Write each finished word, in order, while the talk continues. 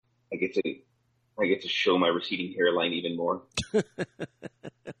I get to show my receding hairline even more.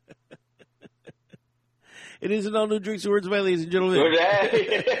 It is an all new Drinks and Words by, ladies and gentlemen.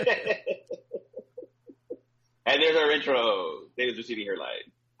 And there's our intro. David's receding hairline.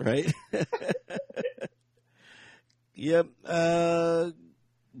 Right? Yep.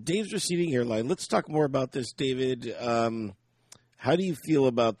 Dave's receding hairline. Let's talk more about this, David. How do you feel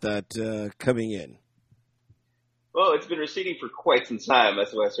about that coming in? Well, it's been receding for quite some time.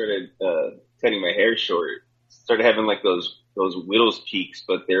 That's why I started cutting my hair short. Started having like those widow's peaks,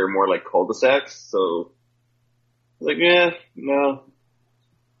 but they're more like cul-de-sacs. So, like, yeah, no,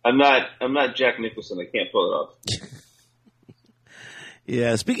 I'm not Jack Nicholson. I can't pull it off.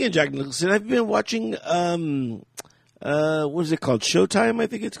 Yeah. Speaking of Jack Nicholson, I've been watching what is it called? Showtime, I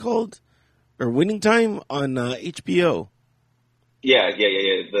think it's called, or Winning Time on HBO. Yeah.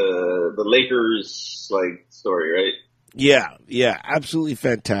 The Lakers like story, right? Yeah, absolutely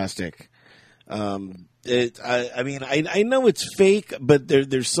fantastic. I mean, I know it's fake, but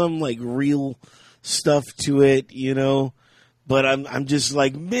there's some like real stuff to it, you know. But I'm just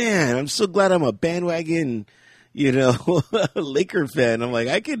like, man, I'm so glad I'm a bandwagon, you know, Laker fan. I'm like,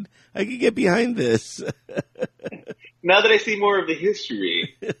 I could get behind this. Now that I see more of the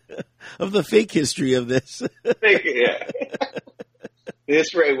history of the fake history of this, yeah. The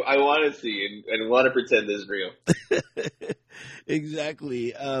history I want to see and want to pretend is real.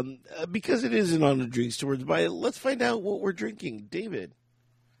 Exactly. Because it is an on the Drinks towards by. Let's find out what we're drinking, David.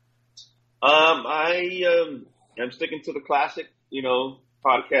 I'm sticking to the classic, you know,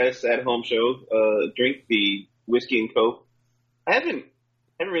 podcast at home show. Drink the whiskey and Coke. I haven't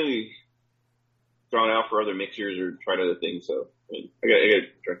really thrown out for other mixers or tried other things, so I got to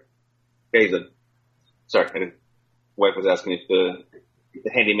try. Okay, sorry, my wife was asking if the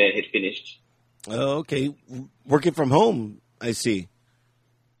handyman had finished. Oh, okay. Working from home, I see.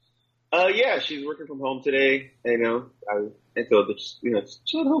 Yeah, she's working from home today. You know, and so just, you know, just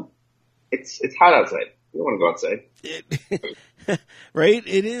chill at home. It's hot outside. You don't want to go outside. Right?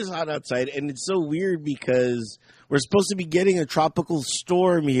 It is hot outside, and it's so weird because we're supposed to be getting a tropical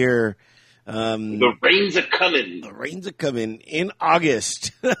storm here. The rains are coming. The rains are coming in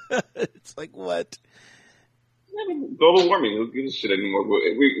August. It's like, what? I mean, global warming. Who gives a shit anymore?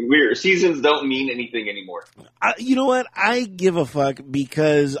 We're seasons don't mean anything anymore. You know what? I give a fuck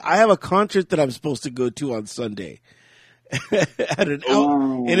because I have a concert that I'm supposed to go to on Sunday at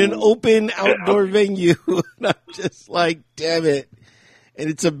in an open outdoor venue. And I'm just like, damn it! And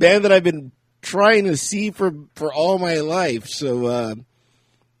it's a band that I've been trying to see for all my life. So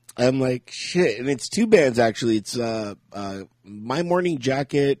I'm like, shit. And it's two bands actually. It's My Morning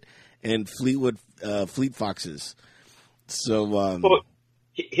Jacket and Fleet Foxes. So, well,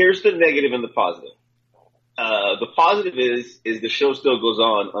 here's the negative and the positive. The positive is the show still goes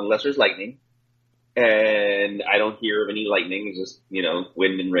on unless there's lightning, and I don't hear of any lightning. It's just, you know,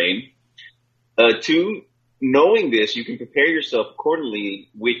 wind and rain. Two, knowing this, you can prepare yourself accordingly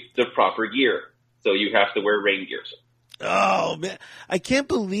with the proper gear. So you have to wear rain gear. Oh man, I can't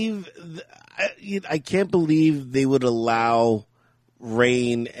believe they would allow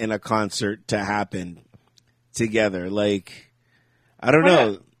rain and a concert to happen together. Like, I don't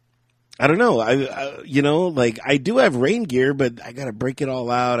know. I you know, like, I do have rain gear, but I got to break it all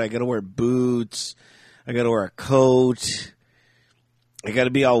out. I got to wear boots. I got to wear a coat. I got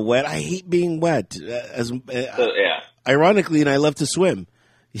to be all wet. I hate being wet. Yeah. Ironically, and I love to swim.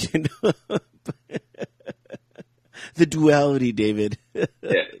 You know, the duality, David,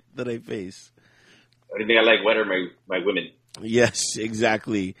 that I face. The only thing I like wetter my women. Yes,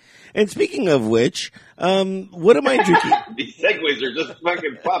 exactly. And speaking of which, what am I drinking? These segues are just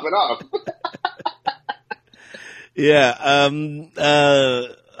fucking popping off. Yeah.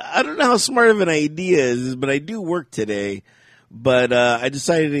 I don't know how smart of an idea it is, but I do work today. But I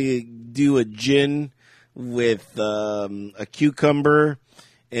decided to do a gin with a cucumber,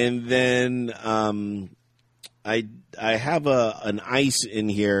 and then I have an ice in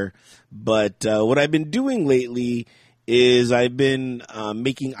here. But what I've been doing lately is I've been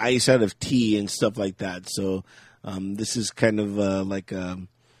making ice out of tea and stuff like that. So this is kind of like a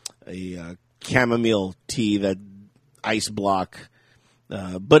chamomile tea, that ice block.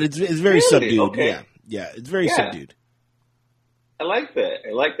 But it's very really? subdued. Okay. Yeah, it's very subdued. I like that.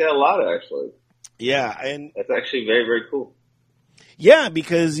 I like that a lot, actually. Yeah, and that's actually very, very cool. Yeah,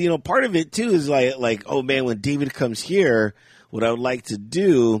 because, you know, part of it too is like, oh man, when David comes here, what I would like to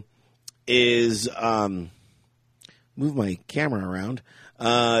do is move my camera around.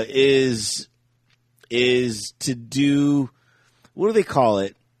 Is to do, what do they call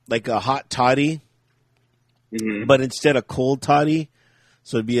it? Like a hot toddy, but instead of cold toddy.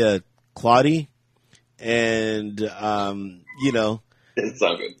 So it'd be a Claudie and, you know. It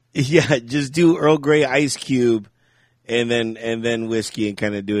sounds good. Yeah, just do Earl Grey ice cube and then whiskey and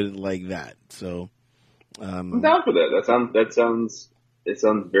kind of do it like that. So I'm down for that. That sounds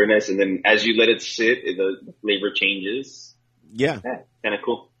very nice. And then as you let it sit, the flavor changes. Yeah, kind of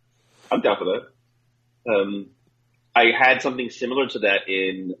cool. I'm down for that. I had something similar to that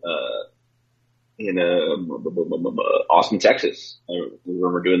in Austin, Texas. I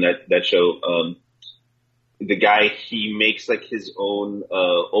remember doing that show. The guy, he makes like his own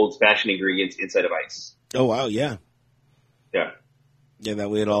old fashioned ingredients inside of ice. Oh wow, yeah. Yeah. Yeah,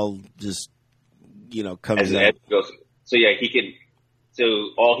 that way it all just, you know, comes out. So yeah, so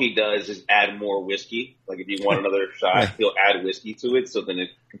all he does is add more whiskey. Like if you want another shot, Right. He'll add whiskey to it. So then it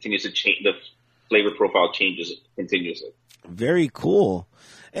continues to change. The flavor profile changes continuously. Very cool.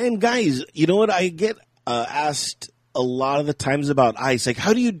 And guys, you know what? I get asked a lot of the times about ice. Like,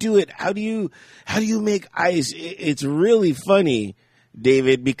 how do you do it? How do you make ice? It's really funny,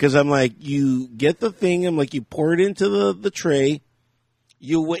 David, because I'm like, you get the thing. I'm like, you pour it into the tray.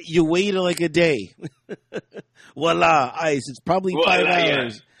 You wait like a day. Voila, ice. It's probably 5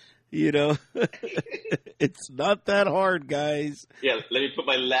 hours. Yeah. You know, it's not that hard, guys. Yeah, let me put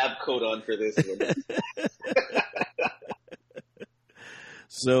my lab coat on for this one.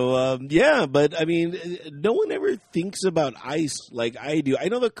 So, yeah, but I mean, no one ever thinks about ice like I do. I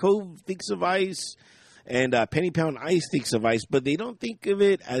know the Cove thinks of ice and Penny Pound Ice thinks of ice, but they don't think of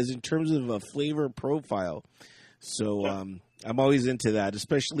it as in terms of a flavor profile. So, I'm always into that,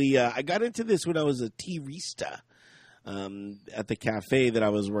 especially, I got into this when I was a tea-rista, at the cafe that I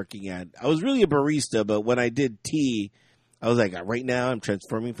was working at. I was really a barista, but when I did tea, I was like, right now I'm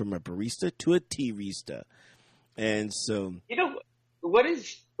transforming from a barista to a tea-rista. And so, you know, what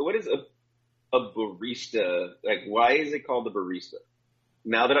is a barista? Like, why is it called a barista?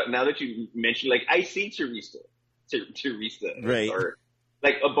 Now that you mentioned, like, I see barista, right? Or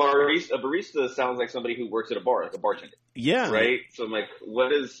like a barista sounds like somebody who works at a bar, like a bartender. Yeah. Right. So I'm like,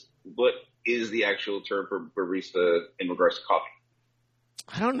 what is the actual term for barista in regards to coffee?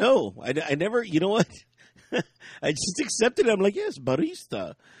 I don't know. I never. You know what? I just accepted it. I'm like, yes,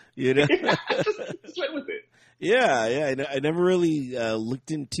 barista. You know, just went with it. Yeah. I never really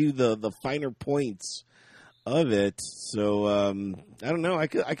looked into the finer points of it. So I don't know. I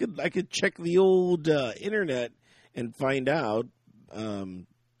could check the old internet and find out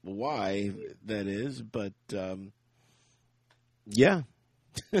why that is. But yeah.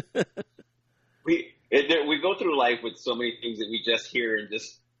 We go through life with so many things that we just hear and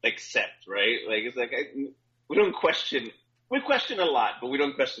just accept, right? Like it's like we don't question. We question a lot, but we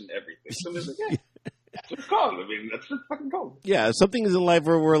don't question everything. So it's like, yeah. That's what it's called. I mean, that's what it's fucking called. Yeah, something is in life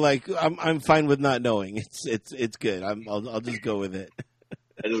where we're like, I'm fine with not knowing. It's good. I'll just go with it.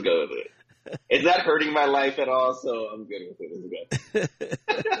 I just go with it. It's not hurting my life at all, so I'm good with it. It's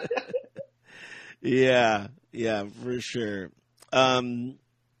good. Yeah, for sure.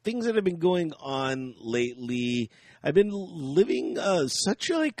 Things that have been going on lately. I've been living such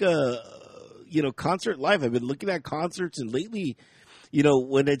like a concert life. I've been looking at concerts, and lately,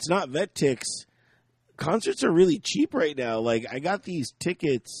 when it's not Vet Tix, concerts are really cheap right now. Like, I got these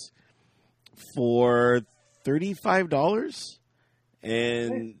tickets for $35,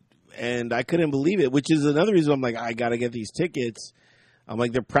 and I couldn't believe it, which is another reason I'm like, I got to get these tickets. I'm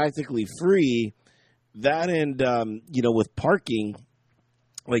like, they're practically free. That and, with parking,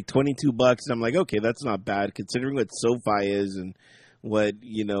 like $22. And I'm like, okay, that's not bad considering what SoFi is and what,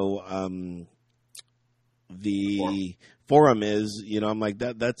 the Forum is, I'm like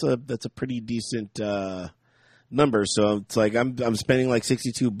that's a pretty decent number. So it's like I'm spending like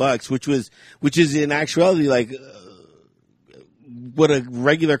 $62, which is in actuality like what a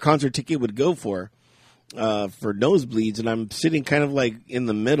regular concert ticket would go for nosebleeds, and I'm sitting kind of like in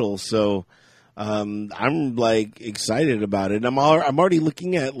the middle. So I'm like excited about it. I'm already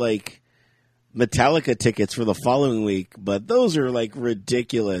looking at like Metallica tickets for the following week, but those are like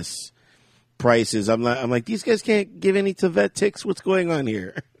ridiculous prices. I'm like, these guys can't give any to Vet Tix. What's going on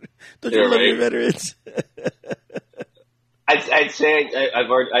here? Don't you love your veterans? I'd say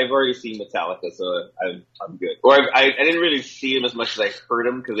I've already seen Metallica, so I'm good. Or I didn't really see them as much as I heard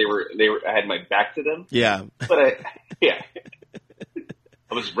them because I had my back to them. Yeah, but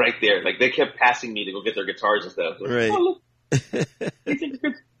I was right there. Like they kept passing me to go get their guitars and stuff. Like, right. Oh, look.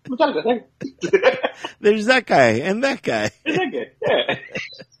 Metallica. There's that guy and that guy. There's that guy. Yeah.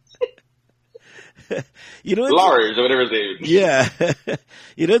 Lars or whatever his name is. Yeah.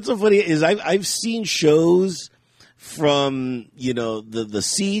 What's so funny is I've seen shows from, the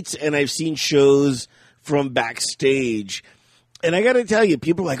seats, and I've seen shows from backstage. And I got to tell you,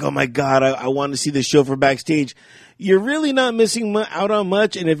 people are like, oh my God, I want to see the show from backstage. You're really not missing out on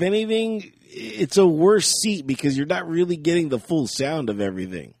much. And if anything, it's a worse seat because you're not really getting the full sound of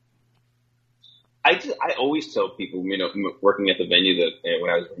everything. I always tell people, working at the venue when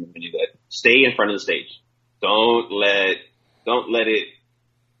I was running the venue, that stay in front of the stage. Don't let it, don't let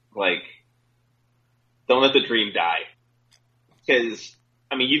the dream die. Because,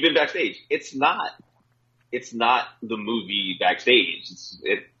 you've been backstage. It's not the movie backstage.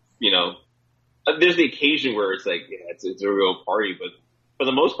 There's the occasion where it's like, yeah, it's a real party, but for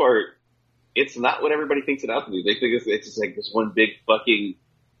the most part, it's not what everybody thinks it out to be. They think it's just like this one big fucking,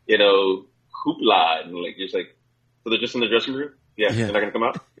 hoopla, and so they're just in the dressing room? Yeah. They're not going to come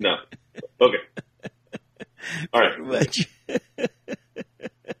out? No. Okay. All right. Pretty much.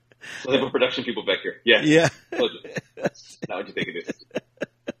 So they have production people back here. Yeah. Yeah. That's not what you think it is.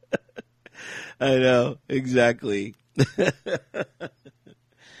 I know. Exactly.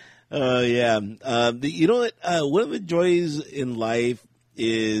 Yeah. You know what? One of the joys in life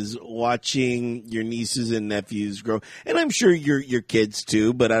is watching your nieces and nephews grow. And I'm sure your kids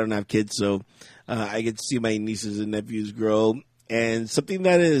too, but I don't have kids, so I get to see my nieces and nephews grow. And something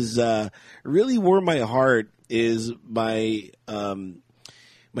that is really warmed my heart is my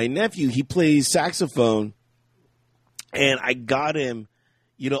nephew. He plays saxophone, and I got him.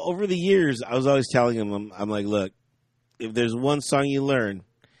 Over the years, I was always telling him, I'm like, look, if there's one song you learn,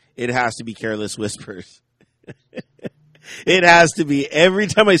 it has to be Careless Whispers. It has to be. Every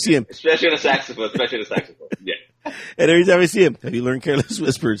time I see him. Especially on a saxophone. Yeah. And every time I see him, have you learned Careless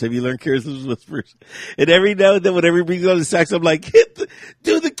Whispers? Have you learned Careless Whispers? And every now and then, whenever he brings on the sax, I'm like,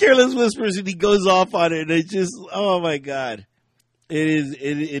 do the Careless Whispers, and he goes off on it. And it's just, oh my God.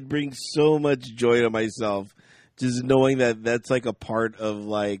 It brings so much joy to myself. Just knowing that that's like a part of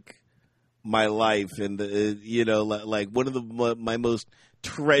like my life, and like one of my most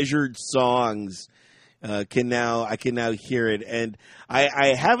treasured songs. I can now hear it, and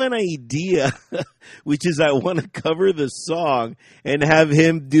I have an idea, which is I want to cover the song and have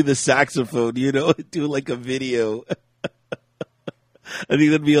him do the saxophone. Do like a video. I think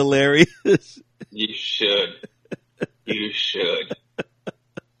that'd be hilarious. You should.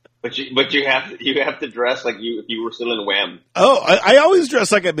 But you have to dress like if you were still in Wham. Oh, I always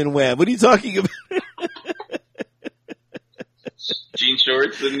dress like I'm in Wham. What are you talking about? Jean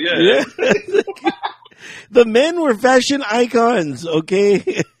shorts and yeah. The men were fashion icons,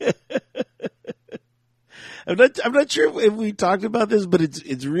 okay? I'm not sure if we talked about this, but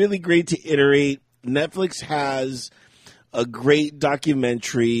it's really great to iterate. Netflix has a great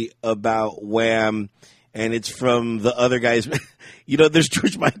documentary about Wham, and it's from the other guys. There's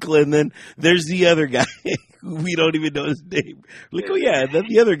George Michael, and then there's the other guy who we don't even know his name. Like, oh yeah, that's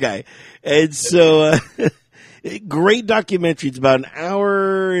the other guy. And so, great documentary. It's about an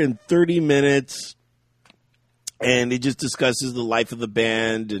hour and 30 minutes. And it just discusses the life of the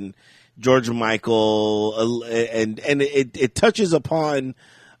band and George Michael, and it touches upon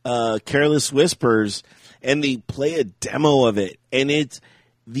Careless Whispers, and they play a demo of it, and it's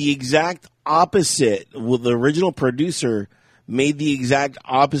the exact opposite. Well, the original producer made the exact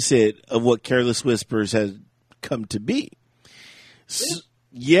opposite of what Careless Whispers has come to be. So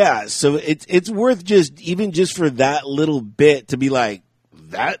it's worth just for that little bit to be like,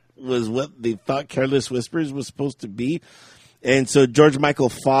 that was what they thought Careless Whispers was supposed to be. And so George Michael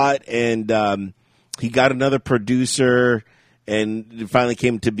fought, and he got another producer, and it finally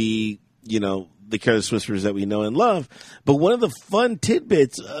came to be, the Careless Whispers that we know and love. But one of the fun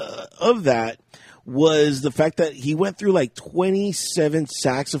tidbits of that was the fact that he went through like 27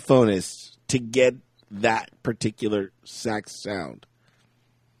 saxophonists to get that particular sax sound.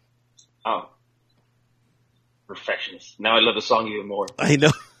 Oh. Perfectionist. Now I love the song even more. I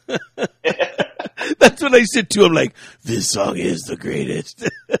know. That's what I said to him, like, this song is the greatest.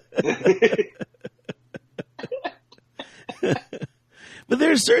 But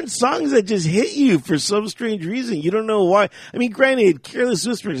there are certain songs that just hit you for some strange reason. You don't know why. I mean, granted, Careless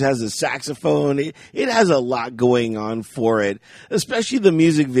Whispers has a saxophone. It has a lot going on for it, especially the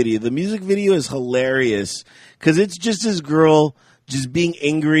music video. The music video is hilarious because it's just this girl just being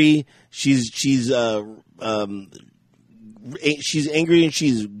angry. She's angry, and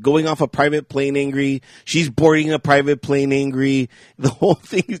she's going off a private plane angry. She's boarding a private plane angry. The whole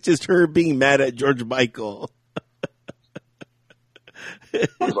thing is just her being mad at George Michael. That's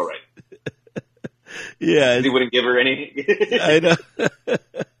all right. Yeah. He wouldn't give her any. I know.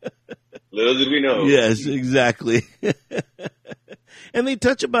 Little did we know. Yes, exactly. And they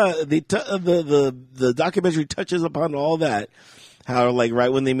touch about the documentary touches upon all that. How, like,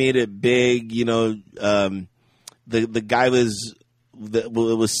 right when they made it big, the guy was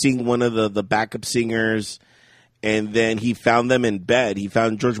seeing one of the backup singers, and then he found them in bed. He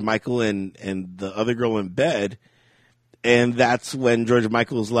found George Michael and the other girl in bed, and that's when George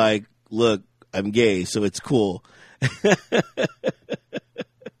Michael's like, "Look, I'm gay, so it's cool."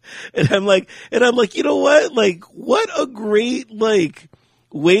 And I'm like, you know what? Like, what a great like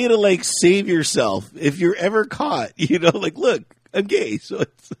way to like save yourself if you're ever caught. You know, like, look, I'm gay, so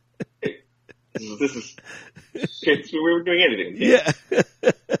it's this is we were doing anything. Yeah.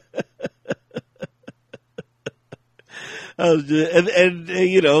 And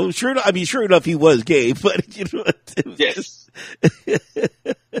you know, sure enough, he was gay, but you know, yes.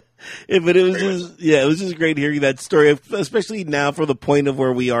 But it was just great hearing that story, especially now from the point of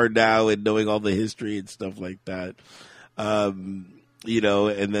where we are now and knowing all the history and stuff like that. You know,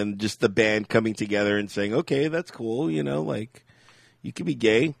 and then just the band coming together and saying, okay, that's cool. You know, like you can be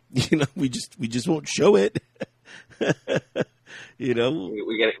gay. You know, we just won't show it. You know,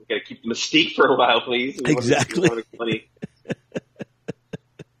 we gotta keep the mystique for a while, please. Exactly.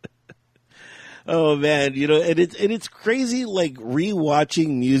 Oh man, you know, and it's crazy like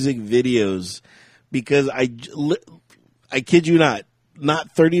rewatching music videos because I kid you not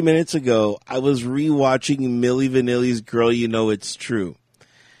 30 minutes ago I was rewatching Milli Vanilli's "Girl, You Know It's True,"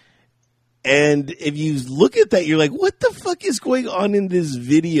 and if you look at that, you're like, what the fuck is going on in this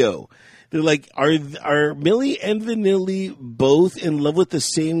video? They're like, are Milli and Vanilli both in love with the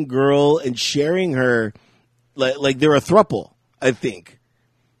same girl and sharing her like they're a throuple? I think.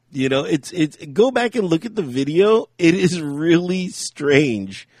 You know, it's go back and look at the video. It is really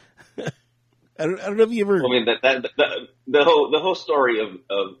strange. I don't know if you ever. I mean, the whole story of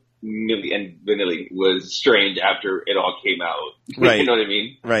Milli and Vanilli was strange after it all came out. Right. You know what I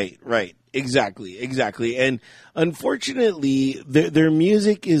mean? Right. Exactly. And unfortunately, their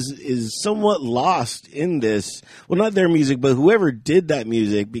music is somewhat lost in this. Well, not their music, but whoever did that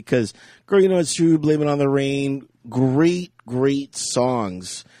music. Because "Girl, You Know It's True," "Blame It on the Rain," great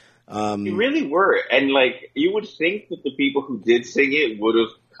songs. They really were, and like you would think that the people who did sing it would have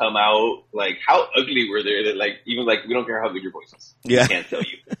come out like, how ugly were they? That like even like we don't care how good your voice is. Yeah, we can't tell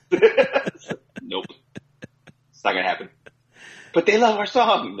you. Nope, it's not gonna happen. But they love our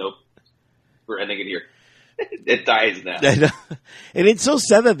song. Nope, we're ending it here. It dies now. And it's so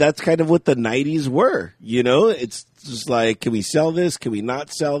sad that that's kind of what the 90s were. You know, it's just like, can we sell this? Can we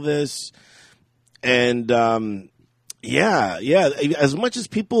not sell this? And yeah. As much as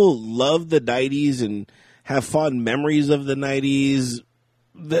people love the 90s and have fond memories of the 90s,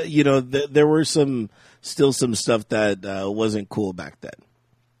 there were still some stuff that wasn't cool back then.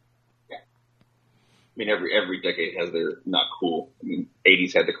 Yeah. I mean, every decade has their not cool. I mean,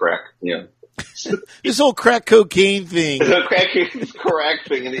 80s had the crack, you know. This whole crack cocaine thing. The crack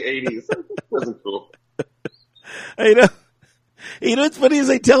thing in the 80s wasn't cool. I know. You know what's funny is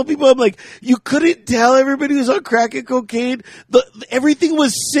I tell people, I'm like, you couldn't tell everybody was on crack and cocaine. Everything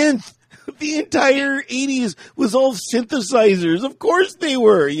was synth. The entire 80s was all synthesizers. Of course they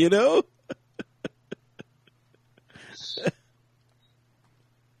were, you know? The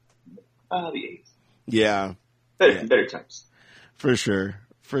 80s. Yeah. Better times. For sure.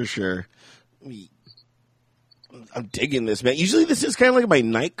 I'm digging this, man. Usually this is kind of like my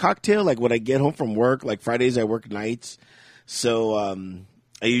night cocktail. Like when I get home from work, like Fridays I work nights. So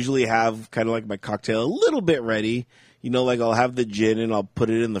I usually have kind of like my cocktail a little bit ready. You know, like I'll have the gin and I'll put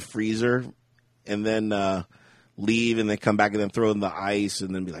it in the freezer and then leave and then come back and then throw in the ice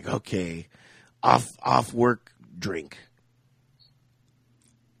and then be like, okay, off work drink.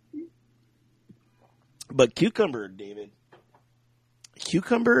 But cucumber, David.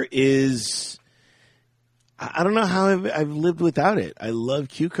 Cucumber is, I don't know how I've lived without it. I love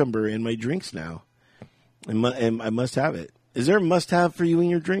cucumber in my drinks now. And I must have it. Is there a must-have for you in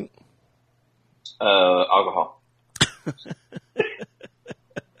your drink? Alcohol.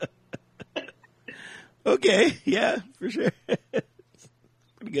 Okay, yeah, for sure.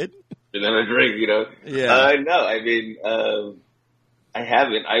 Pretty good. And then a drink, you know? Yeah. No, I mean, I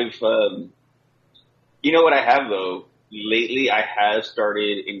haven't. You know what I have, though? Lately, I have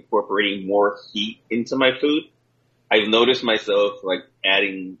started incorporating more heat into my food. I've noticed myself, like,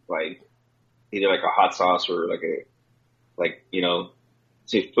 adding, like, either like a hot sauce or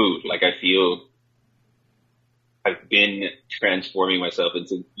to food. Like I feel I've been transforming myself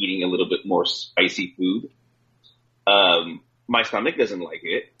into eating a little bit more spicy food. My stomach doesn't like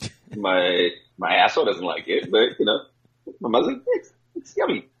it. My asshole doesn't like it, but you know, my mother's like, it's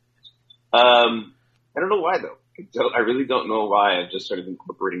yummy. I don't know why though. I really don't know why. I've just started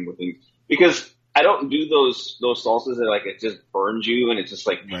incorporating more things because I don't do those salsas that like it just burns you and it's just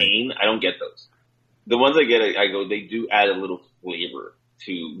like pain. Right. I don't get those. the ones I get, I go, they do add a little flavor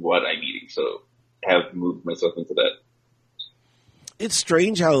to what I'm eating. So I have moved myself into that. It's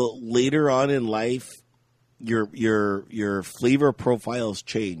strange how later on in life your flavor profiles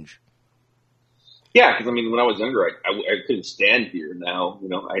change. Yeah, because I mean, when I was younger, I couldn't stand beer. Now,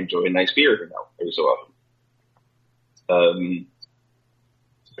 I enjoy a nice beer now every so often.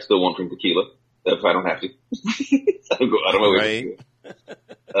 I still won't drink tequila if I don't have to. I don't go out of my way.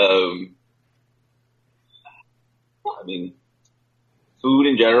 Right. I mean, food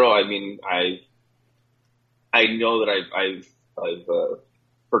in general. I mean, I know that I've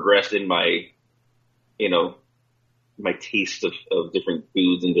progressed in my, my taste of different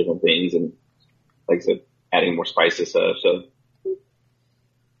foods and different things, and like I said, adding more spice to stuff. So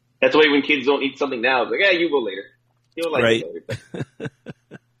that's why when kids don't eat something now, it's like, yeah, you will later. You'll like it later.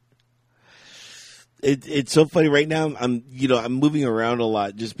 It's so funny right now. I'm moving around a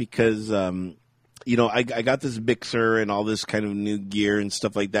lot just because, I got this mixer and all this kind of new gear and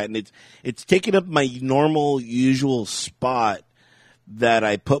stuff like that. And it's taking up my usual spot that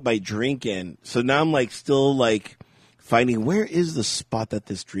I put my drink in. So now I'm still finding where is the spot that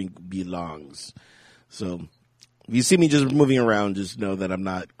this drink belongs. So if you see me just moving around, just know that I'm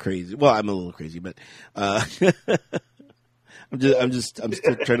not crazy. Well, I'm a little crazy, but, I'm still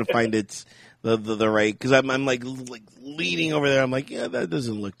trying to find the right, cause I'm like leaning over there. I'm like, yeah, that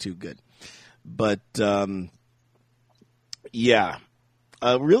doesn't look too good. But, yeah,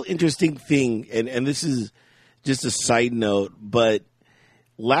 a real interesting thing. And this is just a side note, but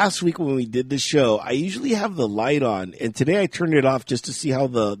last week when we did the show, I usually have the light on, and today I turned it off just to see how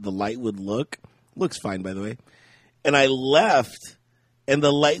the light would look. Looks fine, by the way. And I left, and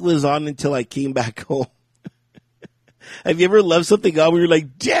the light was on until I came back home. Have you ever left something on where you're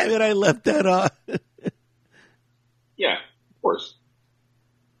like, damn it, I left that on? Yeah, of course.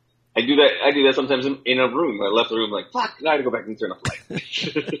 I do that sometimes in a room. I left the room like, fuck, now I gotta go back and turn off the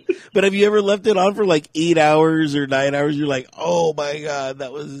light. But have you ever left it on for 8 hours or 9 hours? You're like, oh my God,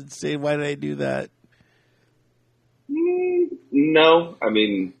 that was insane. Why did I do that? No. I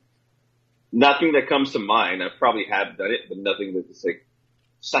mean, nothing that comes to mind. I probably have done it, but nothing that's like,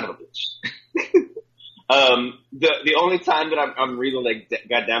 son of a bitch. The only time that I'm really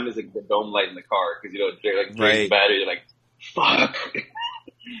goddamn is the dome light in the car, because they're drain the battery. You're like, fuck,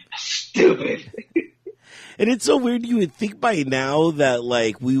 stupid. And it's so weird. You would think by now that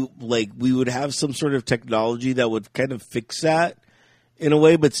we would have some sort of technology that would kind of fix that in a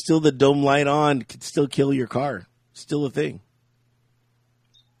way, but still the dome light on could still kill your car. Still a thing.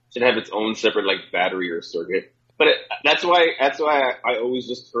 Should have its own separate battery or circuit. But that's why I always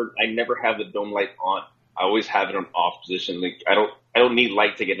just I never have the dome light on. I always have it on off position. I don't need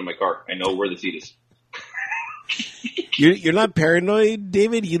light to get in my car. I know where the seat is. You're not paranoid,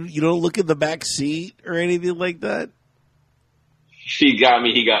 David? You don't look at the back seat or anything like that? He got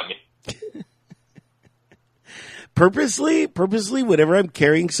me. Purposely, whenever I'm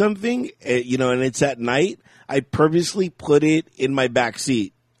carrying something, and it's at night, I purposely put it in my back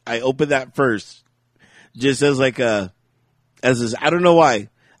seat. I open that first, just as I don't know why.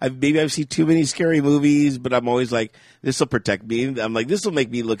 Maybe I've seen too many scary movies, but I'm always like, this will protect me. I'm like, this will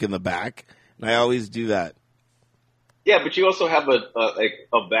make me look in the back, and I always do that. Yeah, but you also have a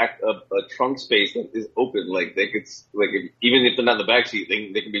trunk space that is open. They could even if they're not in the back seat,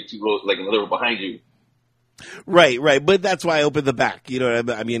 they can be two rows, another row behind you. Right. But that's why I opened the back. You know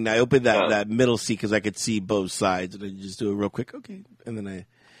what I mean? I opened that middle seat because I could see both sides, and I just do it real quick. Okay, and then I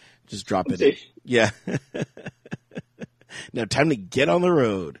just drop it in. Yeah. Now time to get on the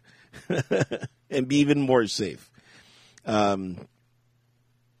road and be even more safe. They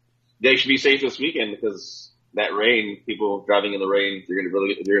should be safe this weekend because that rain, people driving in the rain, if you're gonna go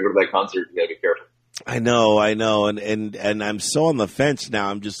to that concert, you gotta be careful. I know, and I'm so on the fence now.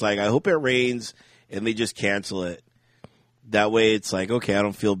 I'm just like, I hope it rains and they just cancel it. That way, it's like, okay, I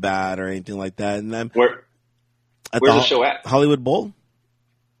don't feel bad or anything like that. And then where's the show at? Hollywood Bowl?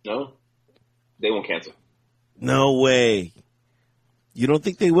 No, they won't cancel. No way. You don't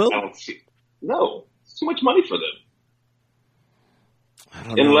think they will? I don't see. No, it's too much money for them. I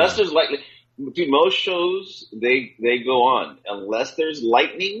don't know. Unless there's dude, most shows they go on. Unless there's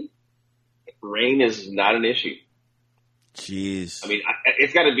lightning, rain is not an issue. Jeez. I mean,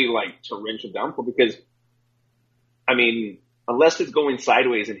 it's got to be torrential downpour because, I mean, unless it's going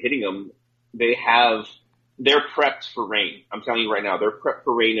sideways and hitting them, they're prepped for rain. I'm telling you right now, they're prepped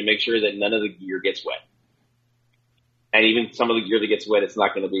for rain to make sure that none of the gear gets wet. And even some of the gear that gets wet, it's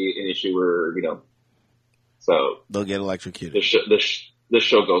not going to be an issue where, so. They'll get electrocuted. The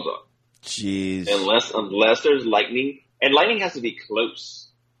show goes on. Jeez. Unless there's lightning, and lightning has to be close.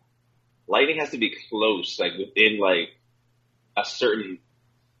 lightning has to be close, like within like a certain,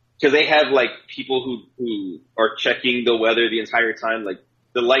 because they have like people who are checking the weather the entire time. Like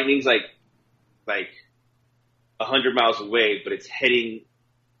the lightning's like 100 miles away, but it's heading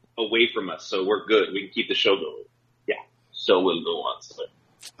away from us, so we're good. We can keep the show going. Yeah, so we'll go on. So.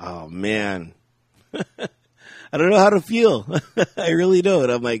 Oh man, I don't know how to feel. I really don't.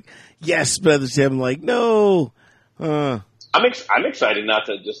 I'm like, yes, but at the same time, I'm like, no. I'm excited not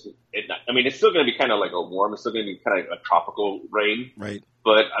to just. I mean, it's still going to be kind of like a warm. It's still going to be kind of a tropical rain, right?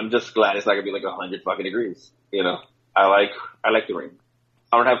 But I'm just glad it's not going to be like 100 fucking degrees. You know, I like the rain.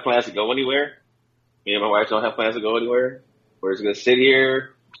 I don't have plans to go anywhere. Me and my wife don't have plans to go anywhere. We're just going to sit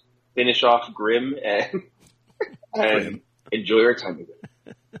here, finish off Grimm, and enjoy our time together.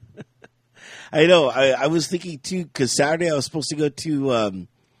 I know. I was thinking too, because Saturday I was supposed to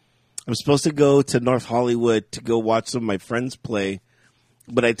go to North Hollywood to go watch some of my friends play,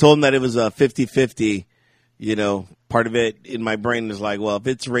 but I told them that it was a 50-50. You know, part of it in my brain is like, well, if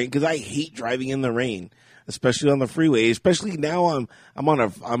it's rain, because I hate driving in the rain, especially on the freeway. Especially now, I'm on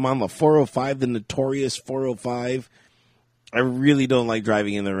the 405, the notorious 405. I really don't like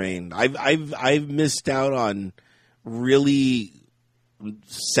driving in the rain. I've missed out on really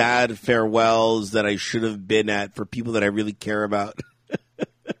sad farewells that I should have been at for people that I really care about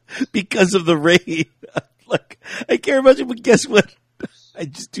because of the rain. Like, I care about you, but guess what? I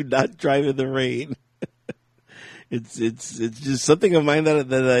just do not drive in the rain. It's just something of mine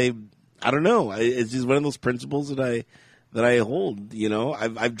that I don't know. It's just one of those principles that I hold. You know,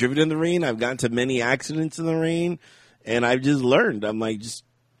 I've driven in the rain. I've gotten to many accidents in the rain, and I've just learned. I'm like, just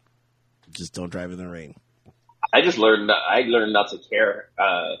don't drive in the rain. I learned not to care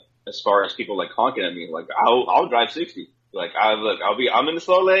as far as people like honking at me. Like I'll drive 60. Like I'm in the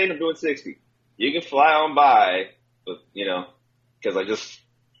slow lane. I'm doing 60. You can fly on by, but you know, because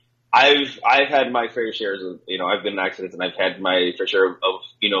I've had my fair shares of, you know, I've been in accidents and I've had my fair share of,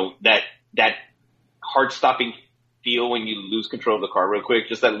 you know, that heart stopping feel when you lose control of the car real quick.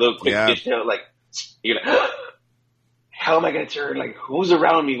 Just that little quick dish, you know, like, you know, how am I going to turn? Like, who's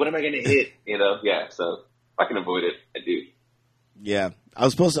around me? What am I going to hit? You know? Yeah. So if I can avoid it, I do. Yeah. I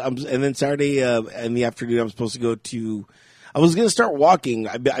was supposed to, and then Saturday in the afternoon, I was supposed to go to, I was going to start walking.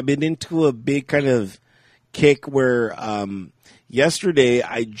 I've been into a big kind of kick where, yesterday,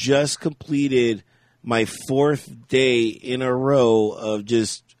 I just completed my 4th day in a row of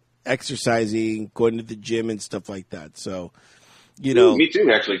just exercising, going to the gym and stuff like that. So, you know, me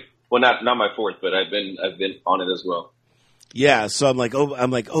too, actually. Well, not my 4th, but I've been on it as well. Yeah. So I'm like,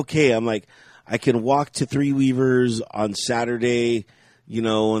 okay. I can walk to Three Weavers on Saturday, you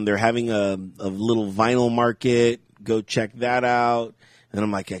know, and they're having a little vinyl market. Go check that out. And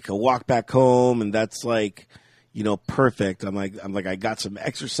I'm like, I can walk back home, and that's like, you know, perfect. I'm like, I got some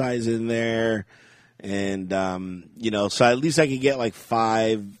exercise in there, and you know, so at least I could get like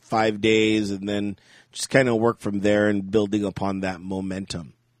 5 days, and then just kind of work from there and building upon that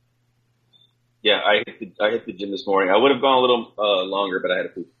momentum. Yeah, I hit the gym this morning. I would have gone a little longer, but I had to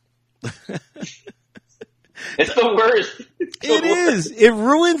poop. It's the worst. It is. It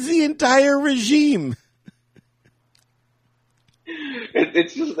ruins the entire regime.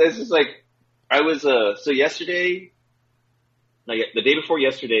 It's just like, I was, so yesterday, like the day before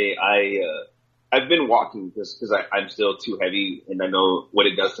yesterday, I've been walking because I'm still too heavy and I know what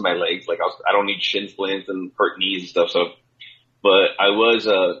it does to my legs. Like I don't need shin splints and hurt knees and stuff. So, but I was,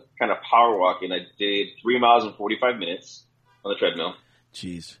 kind of power walking. I did 3 miles in 45 minutes on the treadmill.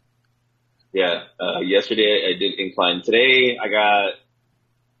 Jeez. Yeah. Yesterday I did incline. Today I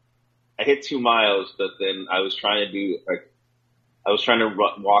hit 2 miles, but then I was trying to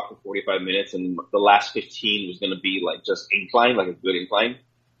walk for 45 minutes, and the last 15 was going to be like just incline, like a good incline.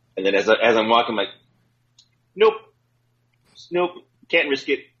 And then as I'm walking, I'm like, nope, can't risk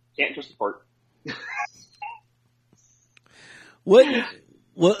it, can't trust the part. What?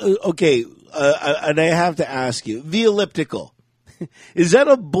 Okay, and I have to ask you, the elliptical. Is that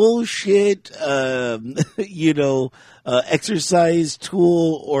a bullshit, exercise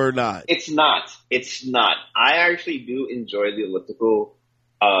tool or not? It's not. I actually do enjoy the elliptical.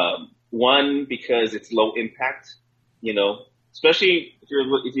 One, because it's low impact, you know, especially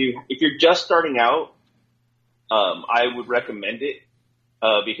if you're just starting out. I would recommend it,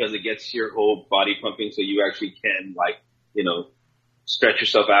 because it gets your whole body pumping, so you actually can, like, you know, stretch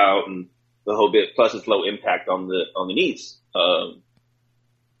yourself out and the whole bit. Plus, it's low impact on the knees.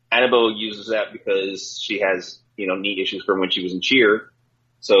 Annabelle uses that because she has, you know, knee issues from when she was in cheer.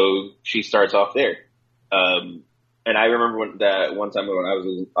 So she starts off there. And I remember one time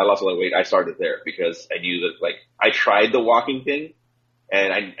when I lost a lot of weight, I started there because I knew that, like, I tried the walking thing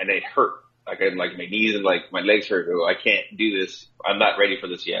and it hurt. like my knees and like my legs hurt. I can't do this. I'm not ready for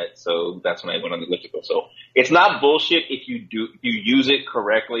this yet. So that's when I went on the elliptical. So it's not bullshit if you use it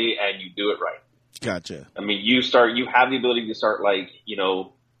correctly and you do it right. Gotcha. I mean, you have the ability to start like,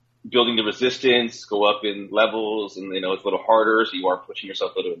 building the resistance, go up in levels, and it's a little harder, so you are pushing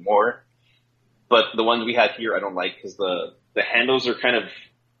yourself a little bit more. But the ones we had here, I don't like because the handles are kind of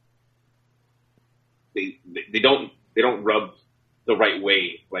they don't rub the right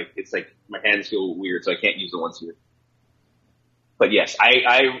way. Like it's like my hands feel weird, so I can't use the ones here. But yes,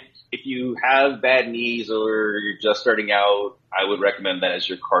 I if you have bad knees or you're just starting out, I would recommend that as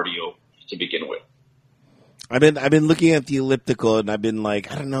your cardio to begin with. I've been looking at the elliptical and I've been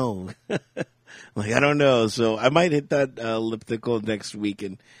like, I don't know. I don't know. So I might hit that elliptical next week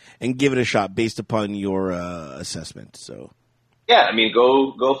and give it a shot based upon your assessment. So yeah, I mean,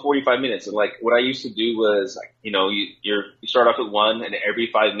 go 45 minutes. And like what I used to do was, you start off with one, and every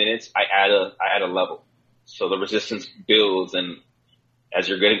 5 minutes I add a level, so the resistance builds, and as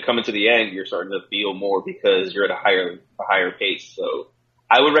you're coming to the end, you're starting to feel more because you're at a higher pace. So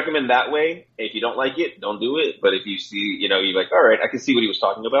I would recommend that way. If you don't like it, don't do it. But if you see, you're like, all right, I can see what he was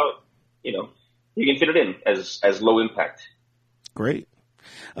talking about. You can fit it in as low impact. Great.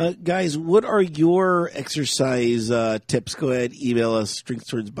 Guys, what are your exercise tips? Go ahead, email us,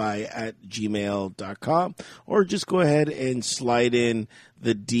 drinkswordsby@gmail.com, or just go ahead and slide in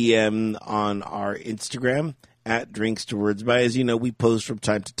the DM on our Instagram @drinkswordsby. As you know, we post from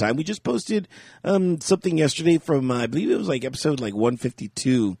time to time. We just posted something yesterday from, I believe it was like episode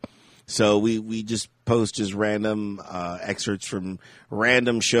 152. So we just post just random excerpts from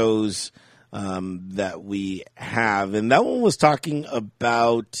random shows that we have. And that one was talking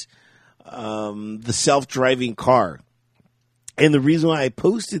about the self-driving car. And the reason why I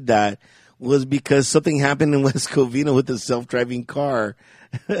posted that was because something happened in West Covina with a self-driving car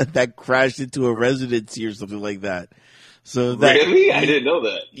that crashed into a residency or something like that. So that, really? I didn't know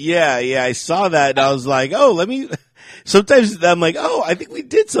that. Yeah, I saw that and I was like, sometimes I'm like, I think we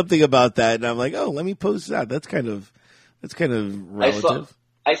did something about that. And I'm like, let me post that. That's kind of relative.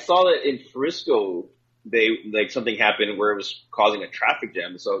 I saw that in Frisco, something happened where it was causing a traffic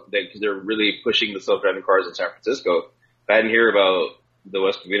jam. So they're really pushing the self-driving cars in San Francisco. I didn't hear about the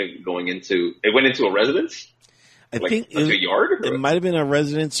West Covina it went into a residence. I think a yard. It might have been a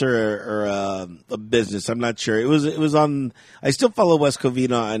residence or a business. I'm not sure. It was on. I still follow West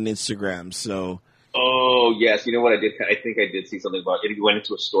Covina on Instagram. So. Oh yes, you know what I did? I think I did see something about it. It went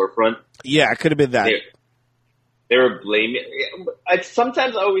into a storefront. Yeah, it could have been that. They were blaming.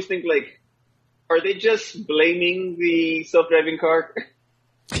 Sometimes I always think are they just blaming the self-driving car?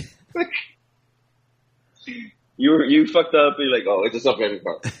 You fucked up. You're like, it's a self-driving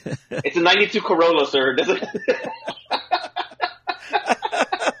car. It's a '92 Corolla, sir. Doesn't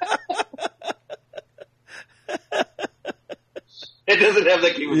it doesn't have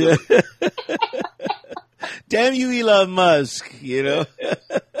that capability. Yeah. Damn you, Elon Musk.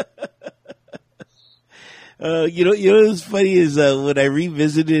 What's funny is when I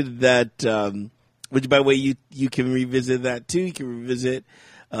revisited that, which by the way you can revisit that too. You can revisit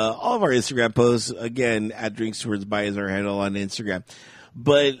all of our Instagram posts again @drinkswordsby is our handle on Instagram.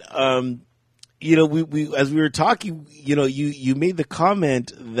 But we as we were talking, you made the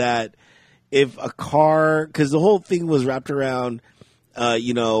comment that if a car, because the whole thing was wrapped around,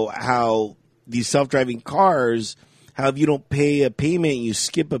 how these self-driving cars, how if you don't pay a payment, you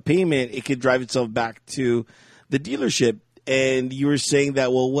skip a payment, it could drive itself back to the dealership. And you were saying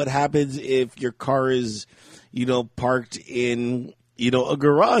that, well, what happens if your car is, parked in, a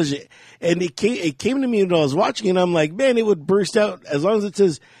garage? And it came to me when I was watching, and I'm like, man, it would burst out as long as it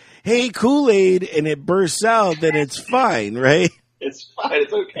says, "Hey, Kool-Aid," and it bursts out, then it's fine, right? It's fine.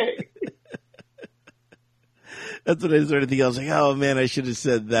 It's okay. That's what I started thinking. I was like, oh man, I should have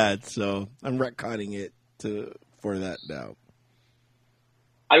said that. So I'm retconning it for that now.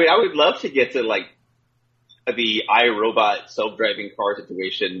 I mean, I would love to get to the iRobot self-driving car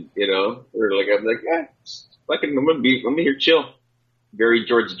situation, or I'm like, I'm gonna be here chill. Very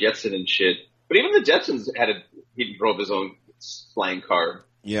George Jetson and shit. But even the Jetsons he drove his own flying car.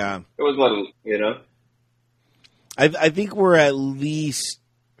 Yeah. It was a lot of, I think we're at least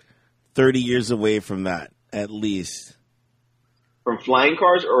 30 years away from that. At least. From flying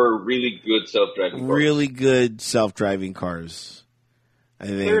cars or really good self-driving cars? Really good self-driving cars. I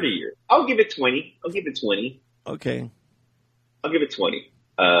think 30 years. I'll give it 20. Okay. I'll give it 20.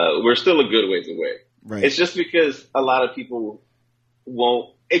 We're still a good ways away. Right. It's just because a lot of people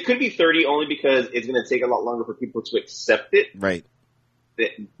won't. It could be 30 only because it's going to take a lot longer for people to accept it. Right.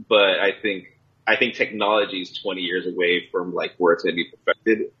 But I think technology is 20 years away from where it's going to be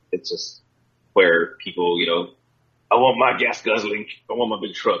perfected. It's just where people, I want my gas guzzling, I want my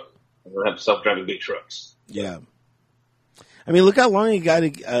big truck. I'm going to have self-driving big trucks. Yeah. I mean, look how long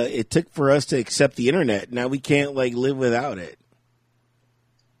it took for us to accept the internet. Now we can't live without it.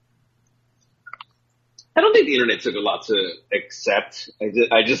 I don't think the internet took a lot to accept.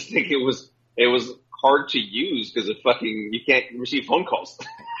 I just think it was hard to use because you can't receive phone calls.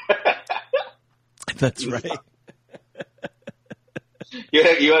 That's right. You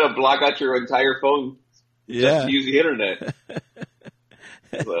had to block out your entire phone just to use the internet.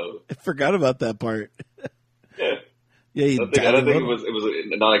 So I forgot about that part. Yeah. Yeah, I don't think it was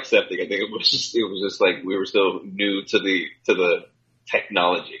not accepting. I think it was just like we were still new to the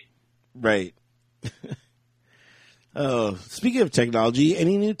technology. Right. Oh, speaking of technology,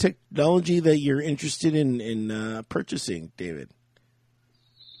 any new technology that you're interested in purchasing, David?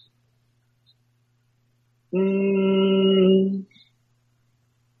 Nothing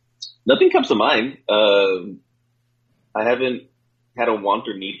comes to mind. I haven't had a want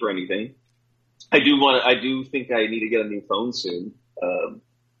or need for anything. I do think I need to get a new phone soon.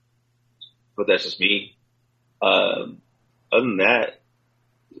 But that's just me. Other than that,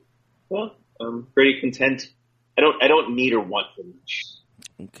 well, I'm pretty content. I don't need or want for much.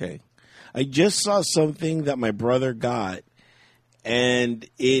 Okay. I just saw something that my brother got, and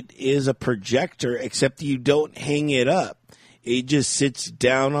it is a projector, except you don't hang it up. It just sits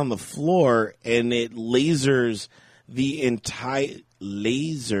down on the floor, and it lasers the entire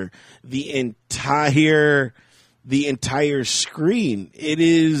screen. It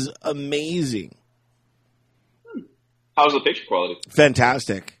is amazing. How's the picture quality?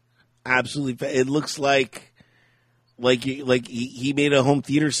 Fantastic. Absolutely. It looks like he made a home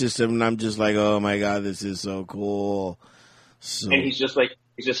theater system, and I'm just like, oh my God, this is so cool. So, and he's just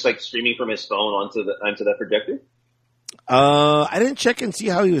streaming from his phone onto that projector? I didn't check and see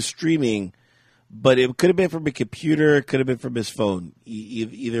how he was streaming, but it could have been from a computer, it could have been from his phone,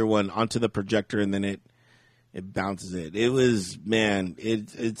 either one, onto the projector, and then it bounces it. It was, man,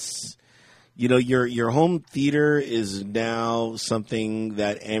 it's your home theater is now something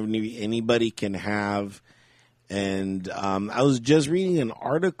that anybody can have. And I was just reading an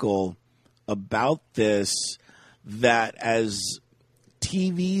article about this, that as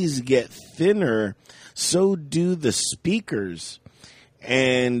TVs get thinner, so do the speakers.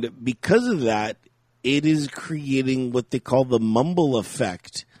 And because of that, it is creating what they call the mumble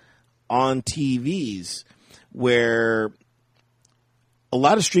effect on TVs, where a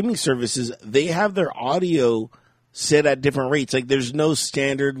lot of streaming services, they have their audio set at different rates. Like there's no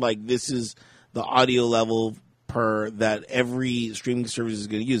standard, like this is the audio level per that every streaming service is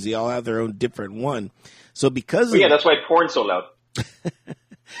going to use. They all have their own different one. So because that's why porn's so loud.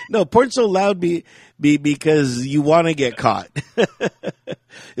 No, porn's so loud because you want to get caught.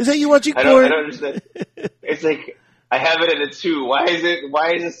 Is that you watching porn? I don't understand. It's like I have it at a 2. Why does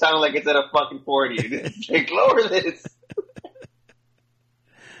it sound like it's at a fucking 40? It's like lower this.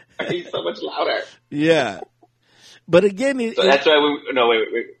 Why are you so much louder? Yeah. But again, that's why when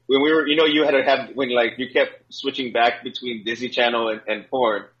we were, you had to have, when you kept switching back between Disney Channel and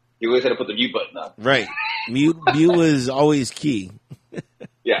porn, you always had to put the mute button on. Right. Mute was always key.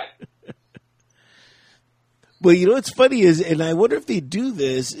 Yeah. But what's funny is, and I wonder if they do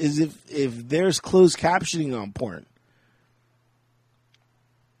this, is if there's closed captioning on porn.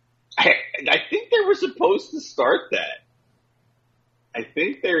 I think they were supposed to start that. I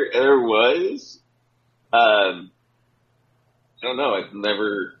think there was. I don't know. I've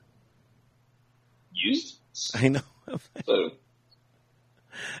never used it. I know. So.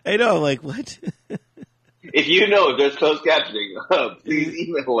 I know. Like, what? If you know if there's closed captioning, please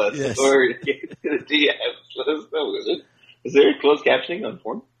email us. Yes. Or get to the DMs. Let us know. Is there closed captioning on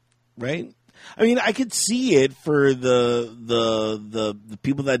porn? Right. I mean, I could see it for the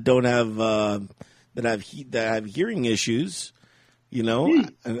people that don't have that have hearing issues.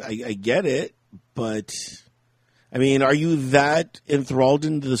 I get it, but I mean, are you that enthralled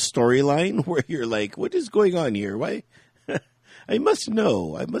into the storyline where you're like, what is going on here? Why? I must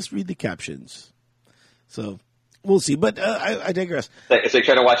know. I must read the captions. So we'll see. But I digress. It's like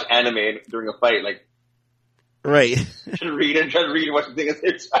trying to watch anime during a fight. Like, right. try to read and watch the thing at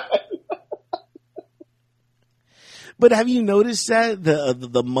the same time. But have you noticed that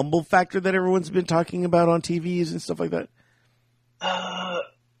the mumble factor that everyone's been talking about on TVs and stuff like that?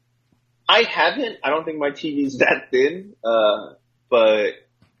 I haven't. I don't think my TV's that thin. But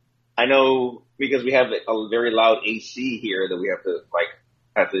I know because we have a very loud AC here that we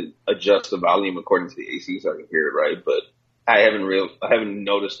have to adjust the volume according to the AC so I can hear it right. But I haven't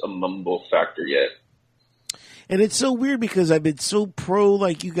noticed a mumble factor yet. And it's so weird because I've been so pro,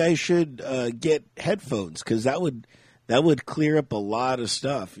 like, you guys should get headphones, because that would clear up a lot of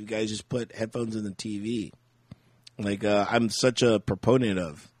stuff. You guys just put headphones in the TV. Like, I'm such a proponent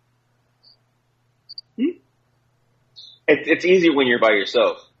of. It's easy when you're by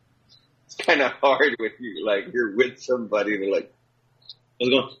yourself. It's kind of hard when you're with somebody and they're like, "How's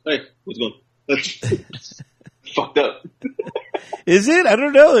it going? Hey, what's going on?" Fucked up. Is it? I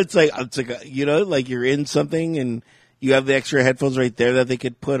don't know. It's like like you're in something and you have the extra headphones right there that they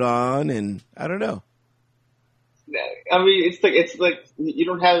could put on, and I don't know. I mean, it's like you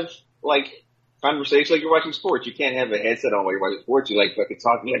don't have like conversations like you're watching sports. You can't have a headset on while you're watching sports. You like fucking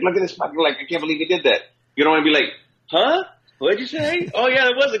talking. Like, look at this fucking, like, I can't believe he did that. You don't want to be like, huh? What'd you say? Oh yeah,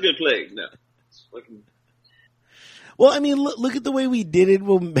 that was a good play. No. Well, I mean, look at the way we did it.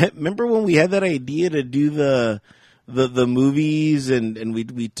 Well, remember when we had that idea to do the movies and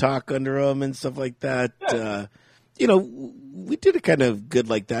we talk under them and stuff like that? Yeah. We did it kind of good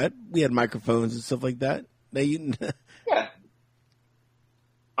like that. We had microphones and stuff like that. Now yeah.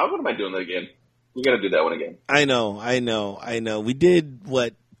 I wouldn't mind doing that again. We got to do that one again. I know. We did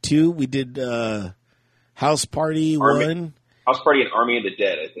what, 2? We did House Party 1. House Party and Army of the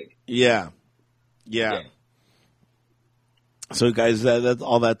Dead, I think. Yeah. So, guys, that's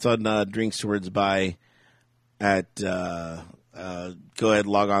all that's on Drinks Towards By. At go ahead,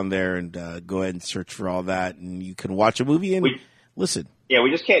 log on there and go ahead and search for all that, and you can watch a movie and listen. Yeah, we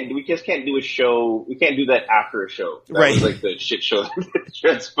just can't do a show. We can't do that after a show. That right. was like the shit show that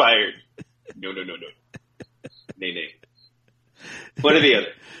transpired. No. Nay. One or the other.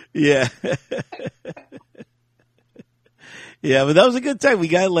 Yeah. Yeah, but that was a good time. We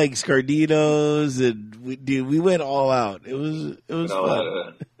got like Scardinos, and we went all out. It was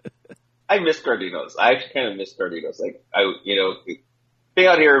fun. I miss Scardinos. I actually kind of miss Scardinos. Like being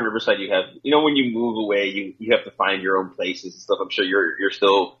out here in Riverside, you have when you move away, you have to find your own places and stuff. I'm sure you're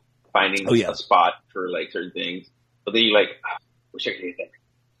still finding a spot for like certain things, but then you like, wish I could hit that.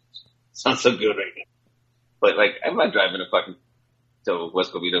 Sounds so good right now. But like, I'm not driving to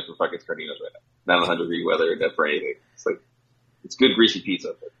West Covina for fucking Scardinos right now. Not 100-degree weather for anything. It's like, it's good greasy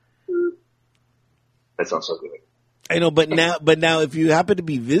pizza. But that sounds so good. I know, but now, if you happen to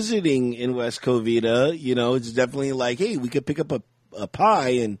be visiting in West Covina, it's definitely like, hey, we could pick up a pie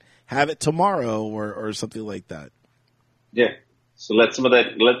and have it tomorrow or something like that. Yeah. So let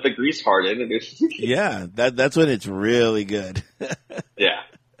the grease harden. Yeah, that's when it's really good. Yeah.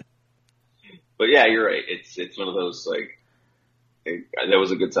 But yeah, you're right. It's one of those like, that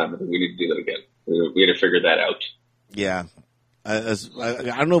was a good time. I think we need to do that again. We had to figure that out. Yeah. I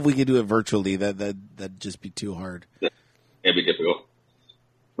don't know if we could do it virtually. That'd just be too hard. It'd be difficult.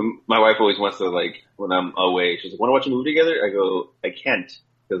 My wife always wants to, like, when I'm away, she's like, "Want to watch a movie together?" I go, "I can't,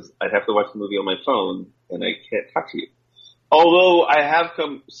 because I'd have to watch the movie on my phone, and I can't talk to you." Although I have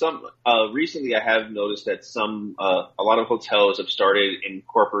recently I have noticed that a lot of hotels have started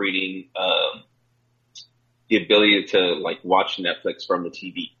incorporating the ability to, like, watch Netflix from the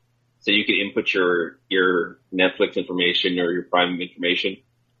TV. So you can input your Netflix information or your Prime information,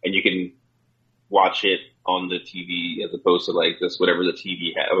 and you can watch it on the TV as opposed to like this whatever the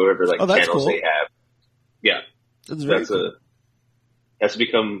TV has, whatever channels cool. They have. Yeah, that's cool. It's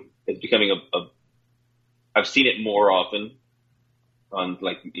becoming a. I've seen it more often on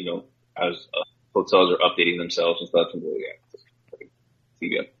as hotels are updating themselves and stuff. And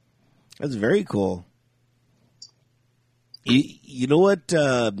yeah, that's very cool. You know what?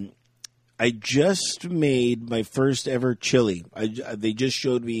 I just made my first ever chili. They just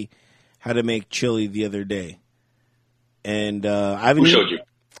showed me how to make chili the other day, and I haven't. Who showed you?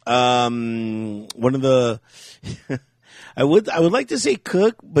 One of the. I would like to say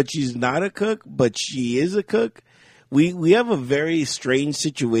cook, but she's not a cook, but she is a cook. We have a very strange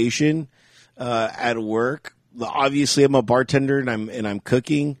situation at work. Obviously, I'm a bartender and I'm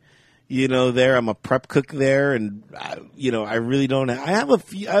cooking. There I'm a prep cook there, and I really don't. I have a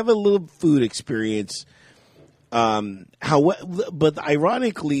little food experience. But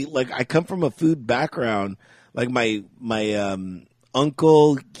ironically, like I come from a food background. Like my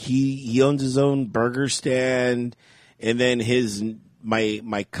uncle, he owns his own burger stand, and then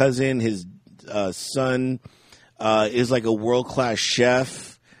my cousin, his son, is like a world-class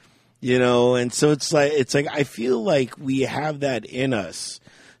chef. And so it's like I feel like we have that in us.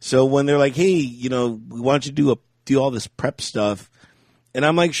 So when they're like, hey, we want you to do all this prep stuff. And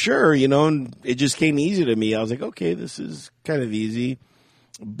I'm like, sure, and it just came easy to me. I was like, okay, this is kind of easy.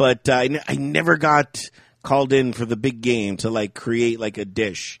 But I never got called in for the big game to like create like a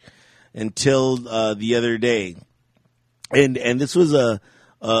dish until the other day. And this was a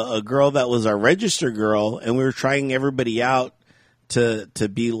a girl that was our register girl, and we were trying everybody out to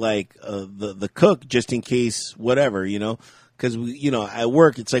be like the cook, just in case whatever, because we, at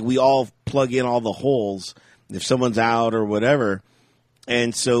work it's like we all plug in all the holes if someone's out or whatever,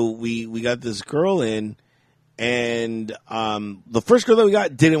 and so we got this girl in, and the first girl that we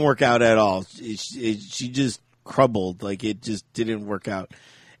got didn't work out at all. She just crumbled, like it just didn't work out,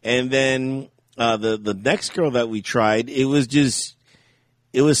 and then the next girl that we tried, it was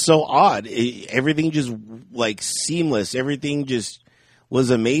so odd. Everything just like seamless. Everything just was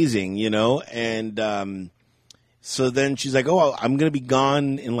amazing, And so then she's like, "Oh, I'm going to be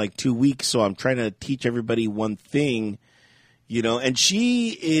gone in like 2 weeks, so I'm trying to teach everybody one thing, And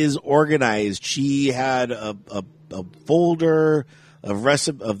she is organized. She had a folder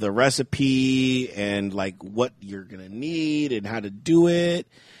of the recipe and like what you're going to need and how to do it.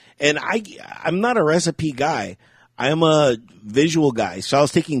 And I'm not a recipe guy. I'm a visual guy, so I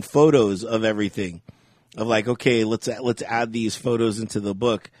was taking photos of everything, of like, okay, let's add these photos into the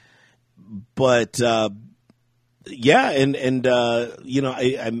book. But yeah, and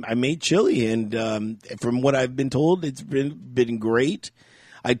I made chili, and from what I've been told, it's been great.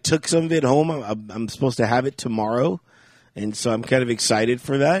 I took some of it home. I'm supposed to have it tomorrow, and so I'm kind of excited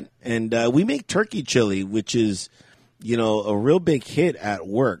for that. And we make turkey chili, which is a real big hit at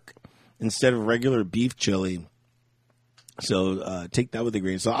work instead of regular beef chili. So take that with a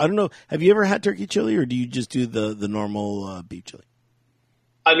grain of salt. I don't know. Have you ever had turkey chili, or do you just do the normal beef chili?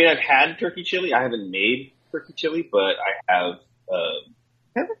 I mean, I've had turkey chili. I haven't made turkey chili, but I have.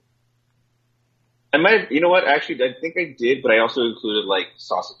 I might have, you know what? Actually, I think I did, but I also included like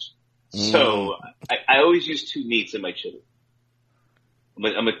sausage. So I always use two meats in my chili.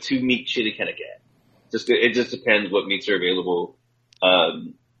 I'm a two meat chili kind of guy. It just depends what meats are available. But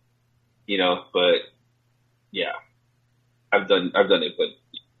yeah. I've done it, but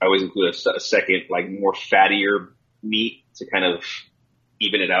I always include a second, like more fattier meat to kind of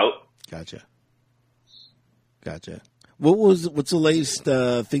even it out. Gotcha. What's the latest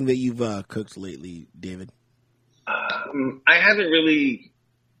thing that you've cooked lately, David? I haven't really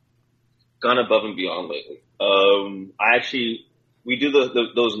gone above and beyond lately. We do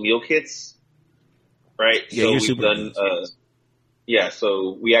those meal kits, right? Yeah, so you're we've super done. Yeah,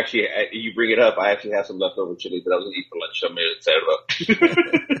 so we actually, you bring it up, I actually have some leftover chili that I was going to eat for lunch, so I'm excited about.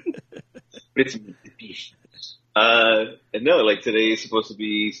 But it's beef. And no, like today is supposed to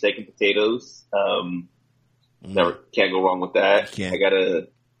be steak and potatoes. Never can't go wrong with that. I gotta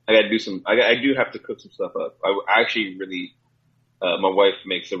do some, I do have to cook some stuff up. I actually really, my wife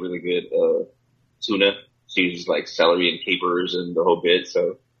makes a really good, tuna. She uses like celery and capers and the whole bit,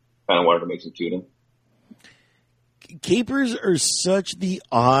 so kind of wanted to make some tuna. Capers are such the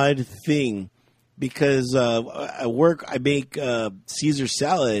odd thing because at work I make Caesar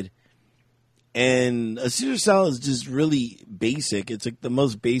salad, and a Caesar salad is just really basic. It's like the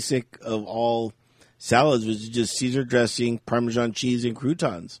most basic of all salads, which is just Caesar dressing, Parmesan cheese, and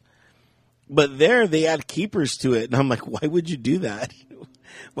croutons. But there they add capers to it, and I'm like, why would you do that?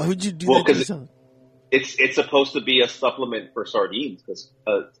 Why would you do that to salad? It's supposed to be a supplement for sardines because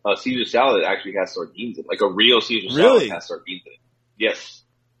a Caesar salad actually has sardines in it. Like a real Caesar salad has sardines in it. Yes.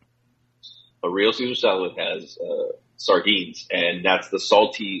 A real Caesar salad has sardines, and that's the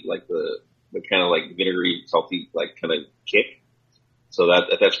salty, like the kind of like vinegary, salty, like kind of kick. So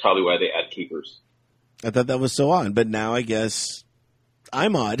that's probably why they add capers. I thought that was so odd, but now I guess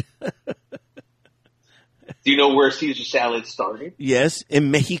I'm odd. Do you know where Caesar salad started? Yes,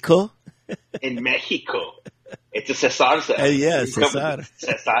 in Mexico. In Mexico. It's a Cesar salad. Yeah, Cesar.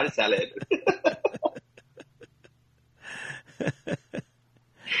 Cesar salad.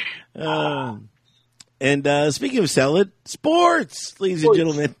 And speaking of salad, sports, ladies and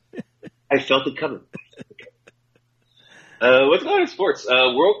gentlemen. I felt it coming. What's going on in sports?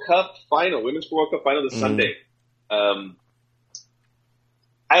 World Cup final, Women's World Cup final this Sunday. I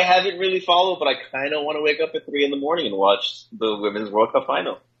haven't really followed, but I kind of want to wake up at 3 a.m. and watch the Women's World Cup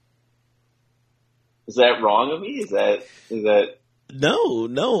final. Is that wrong of me? Is that?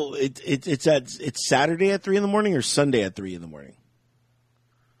 No. It's Saturday at 3 a.m. or Sunday at 3 a.m.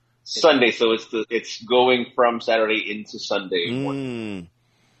 Sunday, so it's going from Saturday into Sunday morning.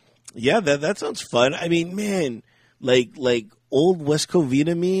 Yeah, that sounds fun. I mean, man, like old West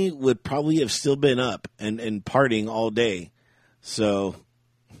Covina me would probably have still been up and partying all day. So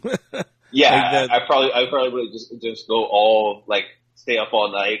yeah, I probably would just go all like stay up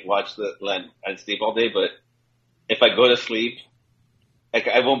all night, watch and sleep all day. But if I go to sleep, like